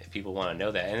mean, people want to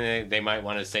know that, and they might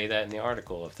want to say that in the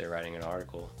article if they're writing an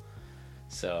article.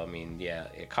 So I mean, yeah,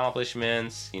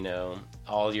 accomplishments, you know,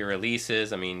 all your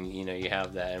releases. I mean, you know, you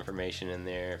have that information in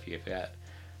there if you've got,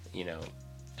 you know,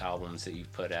 albums that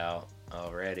you've put out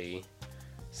already.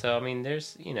 So I mean,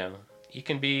 there's, you know, you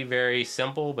can be very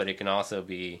simple, but it can also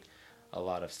be a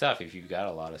lot of stuff if you've got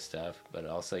a lot of stuff. But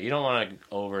also, you don't want to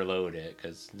overload it,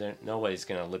 because nobody's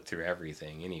going to look through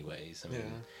everything anyways. I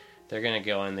mean, they're going to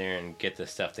go in there and get the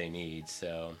stuff they need.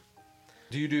 So,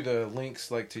 do you do the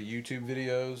links like to YouTube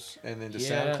videos and then to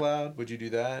SoundCloud? Would you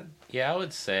do that? Yeah, I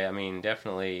would say, I mean,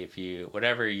 definitely if you,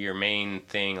 whatever your main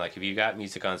thing, like if you got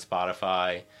music on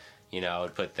Spotify, you know, I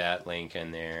would put that link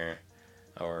in there,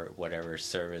 or whatever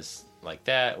service like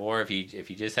that. Or if you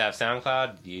just have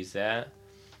SoundCloud, use that.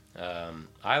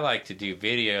 I like to do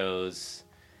videos.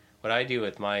 What I do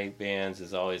with my bands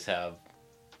is always have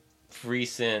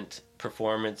recent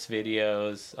performance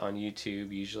videos on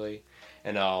YouTube usually,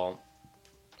 and I'll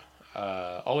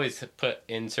always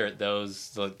insert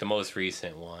those, like the most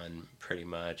recent one pretty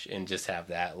much, and just have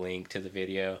that link to the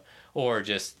video, or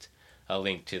just a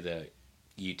link to the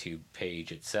YouTube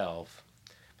page itself.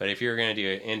 But if you're going to do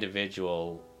an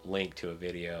individual link to a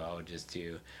video, I would just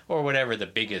do, or whatever the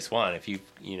biggest one, if you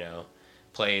know,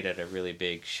 played at a really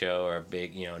big show or a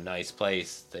big, you know, nice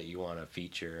place that you want to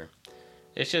feature.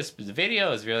 It's just, the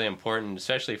video is really important,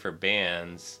 especially for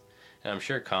bands, and I'm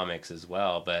sure comics as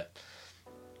well, but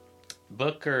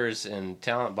bookers and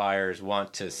talent buyers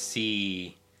want to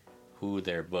see who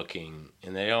they're booking,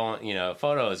 and they don't, you know,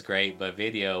 photo is great, but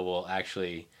video will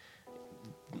actually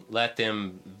let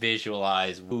them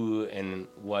visualize who and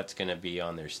what's going to be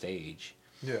on their stage.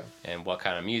 Yeah. And what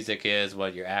kind of music is,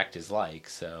 what your act is like.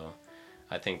 So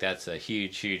I think that's a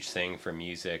huge thing for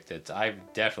music that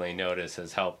I've definitely noticed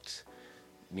has helped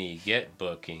me get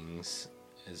bookings,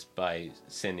 is by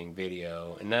sending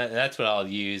video. And that's what I'll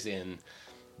use in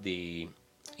the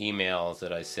emails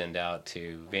that I send out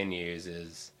to venues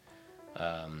is,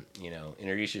 you know,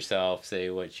 introduce yourself, say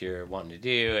what you're wanting to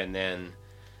do, and then,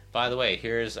 by the way,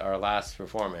 here's our last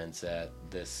performance at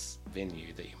this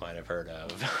venue that you might have heard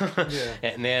of. Yeah.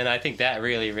 And then I think that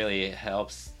really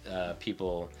helps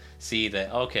people see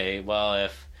that, okay, well,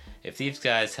 if these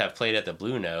guys have played at the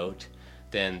Blue Note,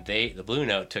 then the Blue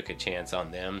Note took a chance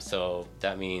on them. So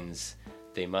that means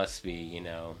they must be, you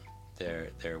know,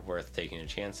 they're worth taking a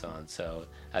chance on. So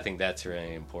I think that's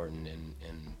really important in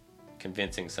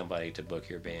convincing somebody to book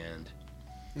your band.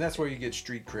 And that's where you get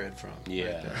street cred from.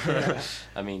 Yeah. Right.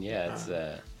 I mean, yeah, it's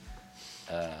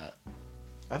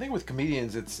I think with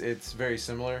comedians, it's very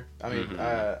similar. I mean,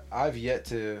 I've yet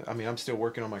to. I mean, I'm still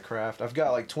working on my craft. I've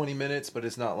got like 20 minutes, but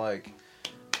it's not like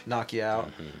knock you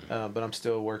out. But I'm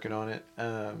still working on it.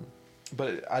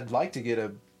 But I'd like to get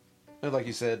like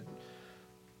you said,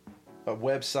 a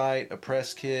website, a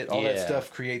press kit, all that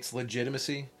stuff creates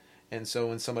legitimacy. And so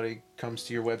when somebody comes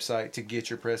to your website to get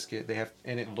your press kit,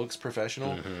 and it looks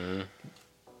professional.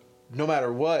 No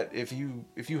matter what, if you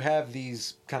have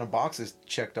these kind of boxes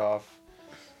checked off,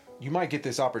 you might get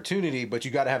this opportunity, but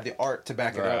you got to have the art to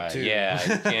back it up too.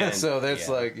 Yeah. So that's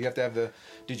like you have to have the.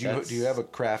 Do you have a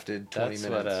crafted 20 minutes?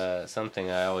 That's what something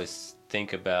I always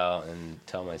think about and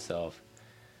tell myself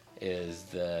is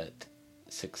that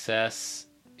success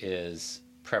is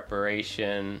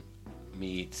preparation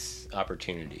meets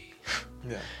opportunity.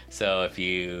 Yeah. So if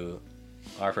you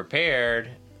are prepared,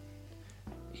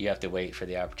 you have to wait for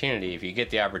the opportunity. If you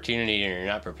get the opportunity and you're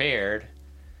not prepared,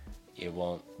 you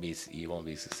won't be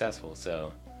successful.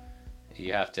 So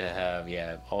you have to have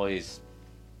always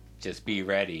just be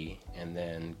ready and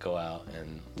then go out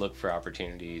and look for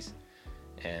opportunities,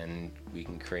 and we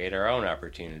can create our own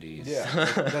opportunities. Yeah,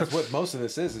 that's what most of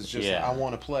this is just I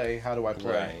want to play. How do I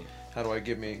play? Right. How do I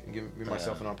give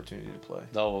myself an opportunity to play?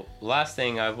 The last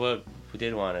thing we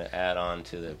did want to add on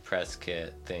to the press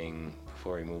kit thing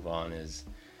before we move on is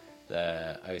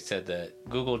I said that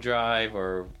Google Drive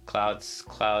or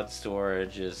cloud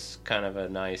storage is kind of a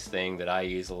nice thing that I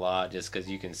use a lot, just because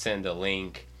you can send a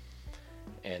link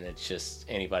and it's just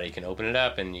anybody can open it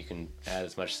up and you can add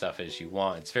as much stuff as you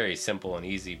want. It's very simple and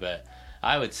easy, but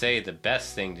I would say the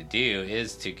best thing to do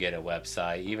is to get a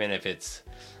website, even if it's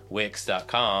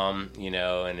Wix.com, you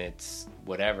know, and it's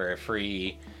whatever,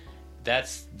 free.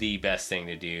 That's the best thing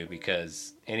to do,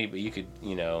 because anybody, you could,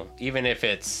 you know, even if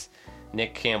it's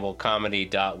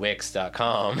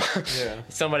nickcampbellcomedy.wix.com,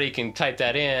 somebody can type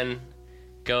that in,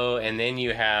 go, and then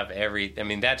you have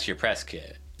that's your press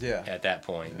kit at that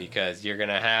point, because you're going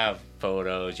to have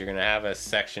photos, you're going to have a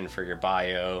section for your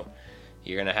bio,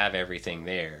 you're going to have everything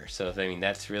there. So, I mean,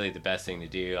 that's really the best thing to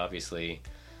do. Obviously,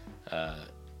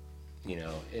 you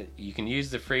know, you can use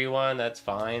the free one, that's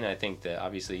fine. I think that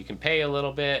obviously you can pay a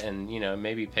little bit and, you know,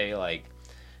 maybe pay like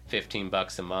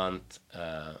 $15 a month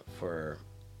for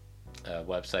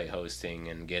website hosting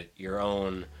and get your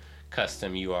own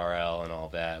custom URL and all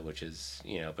that, which is,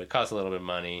 you know, but it costs a little bit of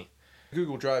money.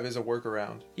 Google Drive is a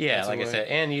workaround. Yeah, that's like I said,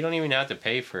 and you don't even have to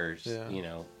pay for, you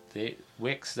know, the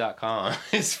Wix.com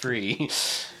is free.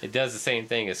 It does the same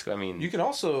thing as, I mean, you can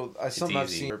also, something I've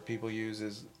seen people use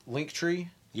is Linktree.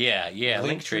 Yeah,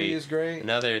 Linktree is great.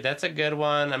 That's a good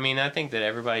one. I mean, I think that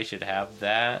everybody should have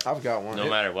that. I've got one. No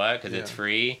matter what, because it's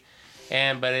free.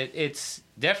 But it's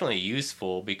definitely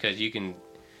useful, because you can,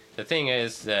 the thing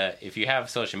is that if you have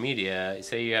social media,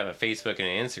 say you have a Facebook and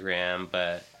an Instagram,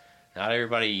 but not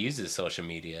everybody uses social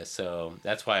media. So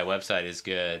that's why a website is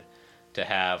good to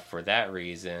have for that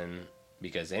reason,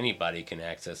 because anybody can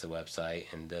access a website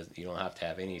and you don't have to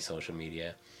have any social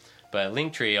media. But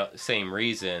Linktree, same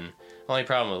reason. Only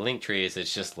problem with Linktree is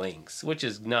it's just links, which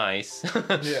is nice.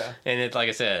 Yeah. And it's like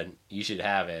I said, you should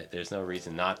have it. There's no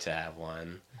reason not to have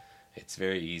one. It's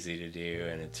very easy to do,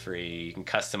 and it's free. You can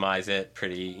customize it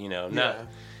pretty, you know,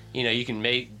 you know, you can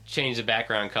change the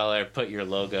background color, put your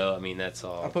logo. I mean, that's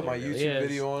all. I put my YouTube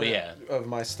video on of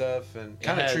my stuff and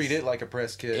kind of treat it like a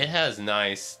press kit. It has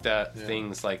nice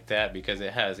things like that, because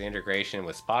it has integration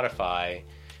with Spotify,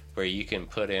 where you can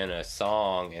put in a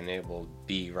song and it will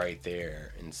be right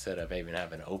there instead of even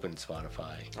having open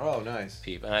Spotify. Oh, nice.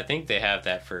 And I think they have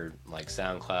that for like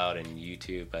SoundCloud and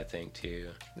YouTube, I think, too.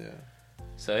 Yeah.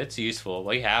 So it's useful.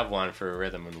 We have one for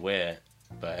Rhythm and Wit,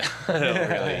 but I don't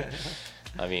really.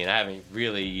 I mean, I haven't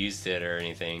really used it or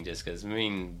anything, just because, I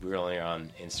mean, we're only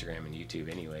on Instagram and YouTube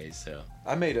anyways, so.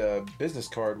 I made a business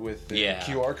card with the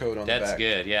QR code on the back. That's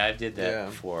good. Yeah, I did that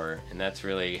before, and that's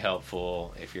really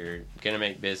helpful if you're going to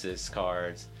make business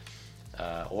cards,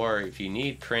 or if you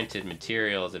need printed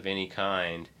materials of any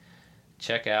kind,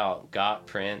 check out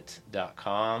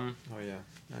gotprint.com. Oh, yeah.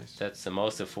 Nice. That's the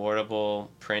most affordable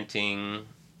printing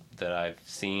that I've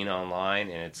seen online,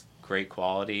 and it's great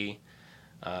quality.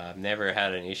 I've never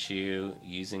had an issue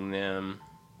using them.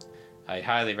 I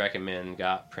highly recommend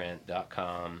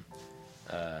gotprint.com.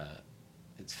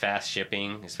 It's fast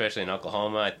shipping, especially in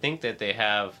Oklahoma. I think that they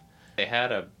had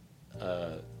a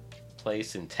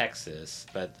place in Texas,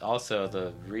 but also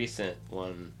the recent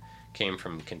one came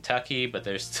from Kentucky, but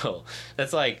there's still,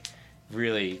 that's like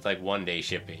really like 1 day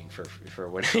shipping for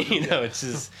what, you know, it's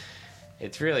just,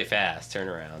 it's really fast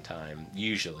turnaround time,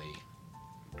 usually.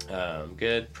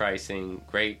 Good pricing,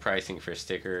 great pricing for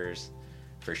stickers,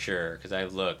 for sure, because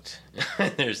I've looked.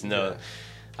 There's no,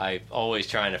 I'm always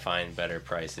trying to find better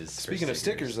prices. Speaking of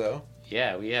stickers, though.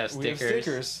 Yeah, we have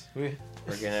stickers. We're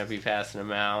going to be passing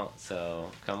them out, so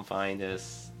come find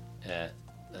us at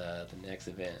the next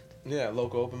event. Yeah,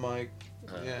 local open mic.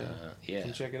 Yeah.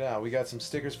 Come check it out. We got some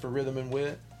stickers for Rhythm and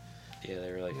Wit. Yeah,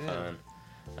 they're really fun.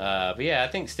 But yeah, I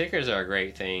think stickers are a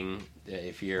great thing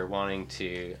if you're wanting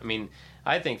to. I mean,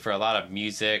 I think for a lot of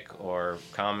music or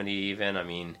comedy even, I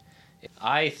mean,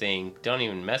 I think don't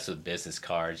even mess with business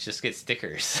cards. Just get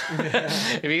stickers.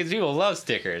 Because people love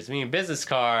stickers. I mean, business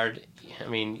card, I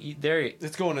mean,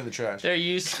 it's going in the trash. They're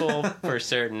useful for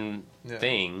certain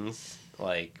things,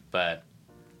 like, but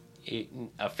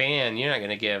a fan, you're not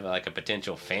going to give like a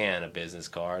potential fan a business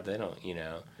card. They don't, you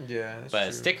know. Yeah, that's but true.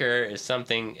 A sticker is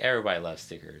something, everybody loves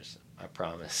stickers, I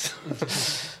promise.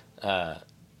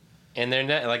 And they're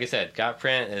not, like I said, Got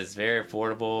Print is very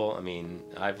affordable. I mean,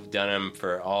 I've done them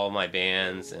for all my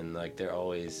bands, and like they're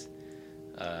always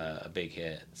a big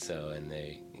hit. So, and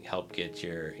they help get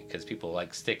because people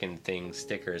like sticking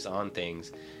stickers on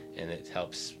things, and it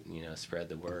helps, you know, spread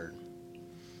the word.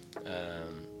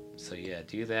 So yeah,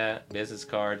 do that. Business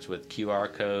cards with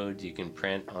QR codes. You can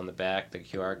print on the back the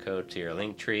QR code to your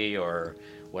Linktree or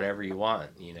whatever you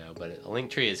want, you know. But a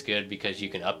Linktree is good because you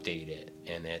can update it,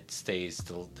 and it stays.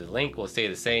 The link will stay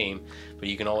the same, but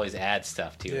you can always add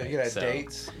stuff to it. Yeah, you can add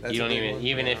dates. You don't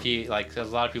even if you like. A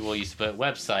lot of people used to put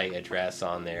website address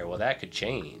on there. Well, that could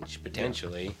change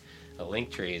potentially. Yeah. A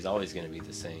Linktree is always going to be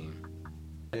the same.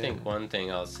 Yeah. I think one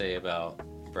thing I'll say about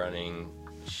running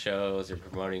shows or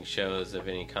promoting shows of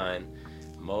any kind,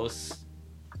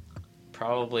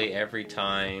 probably every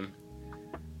time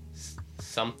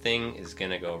something is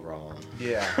gonna go wrong.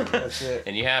 Yeah, that's it.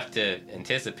 And you have to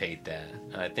anticipate that.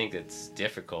 I think it's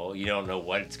difficult. You don't know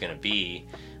what it's gonna be.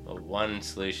 But one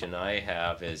solution I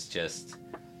have is just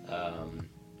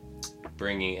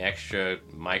bringing extra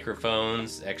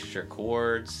microphones, extra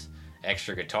cords,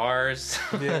 extra guitars.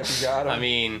 Yeah, if you got them. I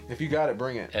mean, if you got it,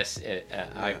 bring it.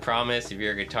 I promise, if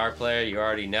you're a guitar player, you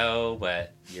already know,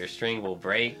 but your string will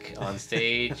break on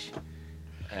stage,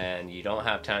 and you don't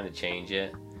have time to change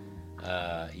it.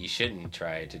 You shouldn't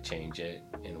try to change it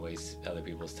and waste other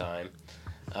people's time.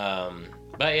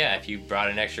 But yeah, if you brought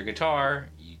an extra guitar,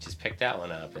 you just pick that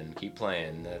one up and keep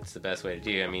playing. That's the best way to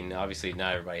do it. I mean, obviously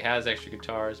not everybody has extra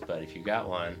guitars, but if you got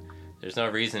one, there's no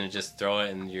reason to just throw it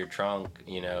in your trunk,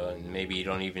 you know, and maybe you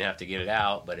don't even have to get it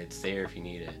out, but it's there if you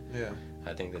need it. Yeah.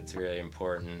 I think that's really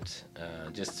important,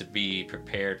 just to be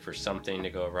prepared for something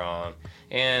to go wrong,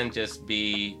 and just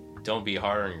don't be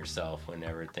hard on yourself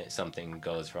whenever something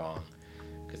goes wrong.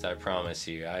 Because I promise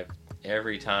you,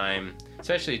 every time,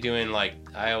 especially doing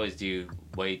I always do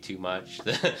way too much,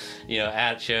 you know,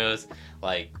 at shows,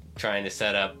 like trying to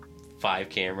set up 5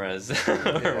 cameras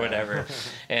or whatever,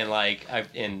 and I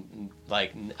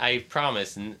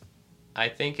promise, and I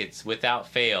think it's without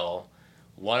fail,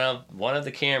 one of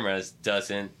the cameras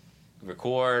doesn't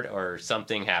record or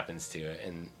something happens to it,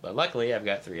 but luckily I've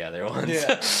got 3 other ones.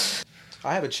 Yeah.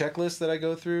 I have a checklist that I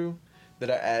go through that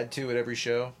I add to at every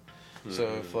show. So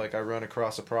if I run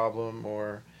across a problem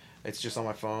or it's just on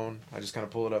my phone, I just kind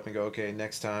of pull it up and go, okay,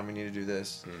 next time we need to do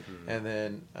this, and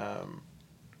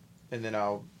then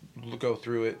I'll go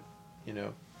through it, you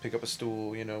know, pick up a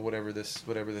stool, you know, whatever the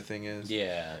thing is.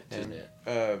 Yeah. And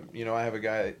you know, I have a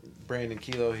guy, Brandon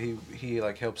Kilo. He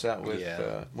helps out with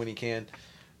when he can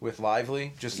with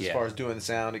Lively, just as far as doing the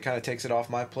sound. It kind of takes it off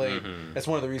my plate. That's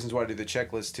one of the reasons why I do the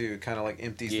checklist too. It kind of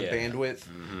empties the bandwidth,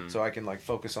 so I can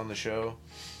focus on the show,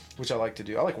 which I like to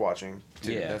do. I like watching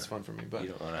too. Yeah. That's fun for me. But you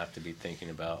don't want to have to be thinking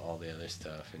about all the other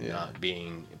stuff and not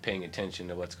paying attention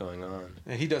to what's going on.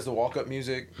 And he does the walk-up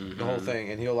music, the whole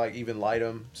thing, and he'll even light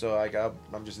them. So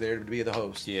I'm just there to be the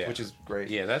host, which is great.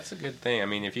 Yeah, that's a good thing. I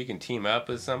mean, if you can team up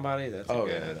with somebody, that's a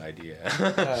good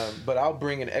idea. But I'll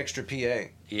bring an extra PA.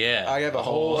 Yeah, I have a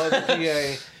whole other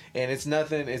PA. And it's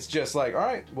nothing. It's just all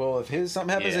right. Well, if something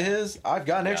happens to his, I've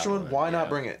got an extra one. Why not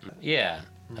bring it? Yeah.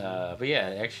 But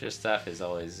yeah, extra stuff is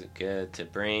always good to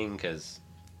bring because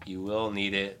you will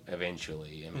need it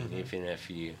eventually. I mean, even if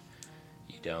you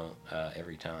don't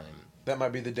every time. That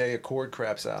might be the day a cord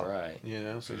craps out. Right. You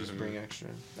know, so just bring extra.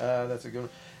 That's a good one.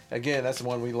 Again, that's the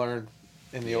one we learned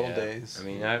in the old days. I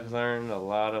mean, I've learned a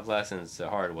lot of lessons the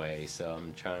hard way, so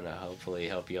I'm trying to hopefully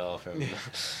help you all from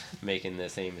making the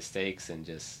same mistakes and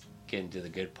just getting to the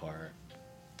good part.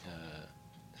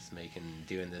 just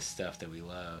doing this stuff that we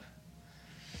love.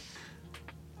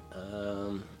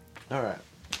 All right.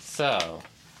 So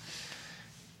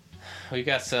we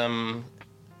got some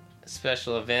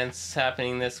special events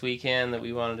happening this weekend that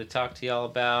we wanted to talk to y'all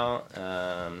about.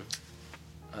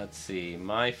 Let's see.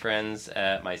 My friends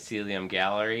at Mycelium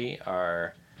Gallery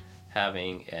are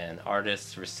having an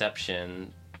artist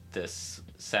reception this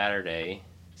Saturday,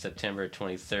 September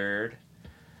 23rd,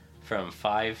 from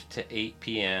 5 to 8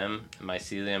 p.m.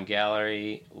 Mycelium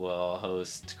Gallery will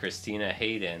host Christina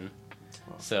Hayden.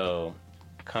 So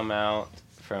come out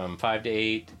from 5 to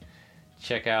 8.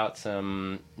 Check out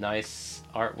some nice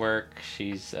artwork.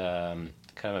 She's kind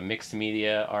of a mixed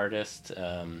media artist.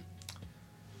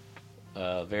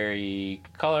 Very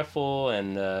colorful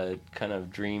and kind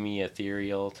of dreamy,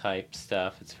 ethereal type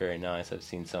stuff. It's very nice. I've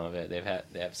seen some of it. They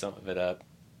have some of it up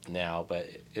now, but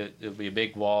it'll be a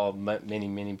big wall,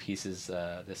 many pieces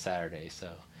this Saturday. So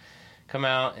come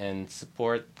out and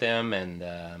support them and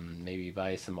maybe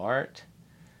buy some art.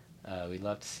 We'd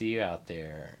love to see you out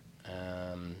there.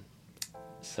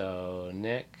 So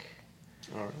Nick,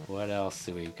 all right. What else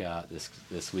do we got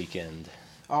this weekend?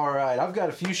 All right, I've got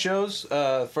a few shows.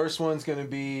 First one's going to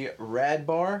be Rad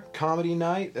Bar Comedy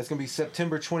Night. That's going to be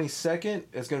September 22nd.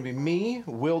 It's going to be me,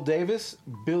 Will Davis,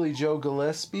 Billy Joe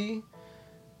Gillespie,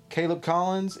 Caleb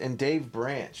Collins, and Dave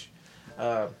Branch.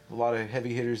 A lot of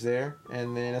heavy hitters there.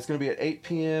 And then it's going to be at 8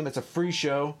 p.m. It's a free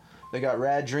show. They got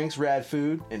rad drinks, rad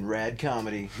food, and rad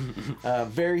comedy.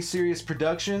 Very serious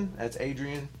production. That's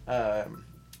Adrian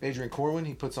Corwin.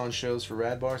 He puts on shows for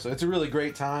Rad Bar. So it's a really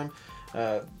great time.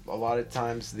 A lot of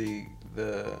times the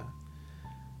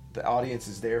audience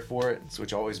is there for it,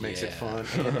 which always makes it fun.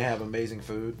 And they have amazing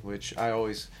food, which I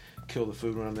always kill the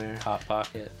food when I'm there. Hot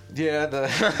Pocket. Yeah, I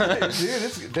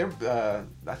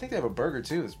think they have a burger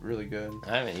too. It's really good.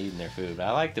 I haven't eaten their food, but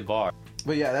I like the bar.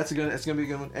 But yeah, it's gonna be a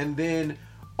good one. And then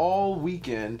all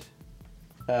weekend,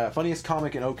 Funniest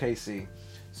Comic in OKC.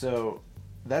 So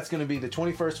that's gonna be the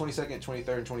 21st, 22nd,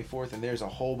 23rd, and 24th, and there's a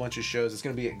whole bunch of shows. It's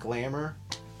gonna be at Glamour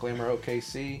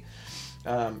OKC,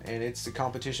 and it's a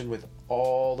competition with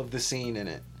all of the scene in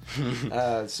it.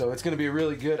 So it's going to be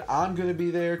really good. I'm going to be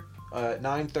there at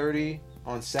 9:30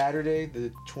 on Saturday,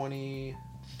 the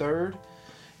 23rd,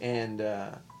 and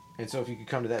so if you could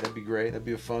come to that, that'd be great. That'd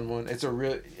be a fun one.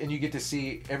 And you get to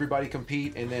see everybody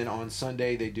compete, and then on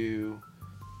Sunday they do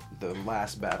the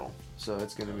last battle. So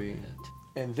it's going to be.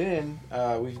 And then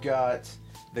we've got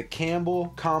the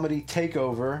Campbell Comedy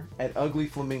Takeover at Ugly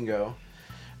Flamingo.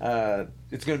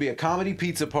 It's going to be a comedy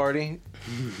pizza party.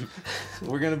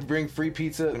 We're going to bring free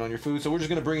pizza on your food, so we're just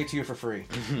going to bring it to you for free,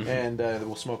 and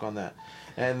we'll smoke on that.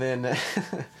 And then,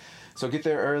 so get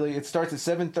there early. It starts at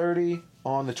 7:30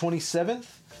 on the 27th.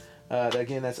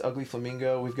 Again, that's Ugly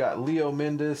Flamingo. We've got Leo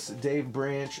Mendes, Dave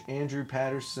Branch, Andrew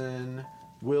Patterson,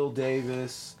 Will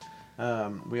Davis.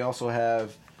 We also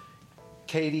have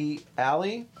Katie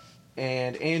Alley,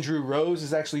 and Andrew Rose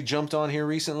has actually jumped on here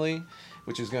recently,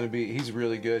 which is going to be, he's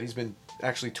really good. He's been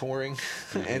actually touring,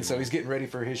 and so he's getting ready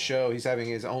for his show. He's having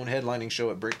his own headlining show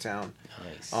at Bricktown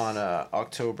on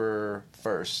October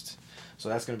 1st. So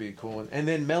that's going to be a cool one. And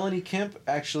then Melanie Kemp,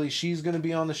 actually, she's going to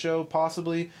be on the show,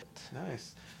 possibly.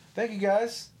 Nice. Thank you,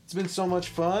 guys. It's been so much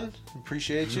fun.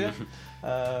 Appreciate you.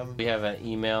 We have an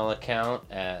email account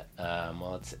at,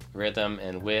 it's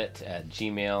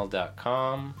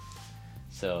rhythmandwit@gmail.com.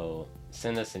 So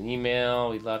send us an email.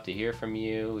 We'd love to hear from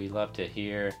you. We'd love to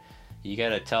hear. You got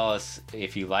to tell us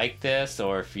if you like this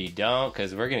or if you don't,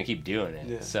 because we're going to keep doing it.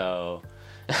 Yeah. So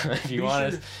if you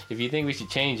if you think we should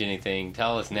change anything,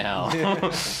 tell us now.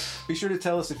 Yeah. Be sure to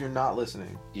tell us if you're not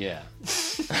listening. Yeah.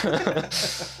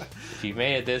 If you've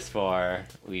made it this far,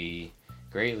 we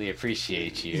greatly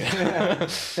appreciate you.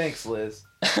 Thanks, Liz.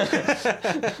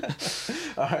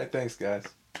 All right, thanks, guys.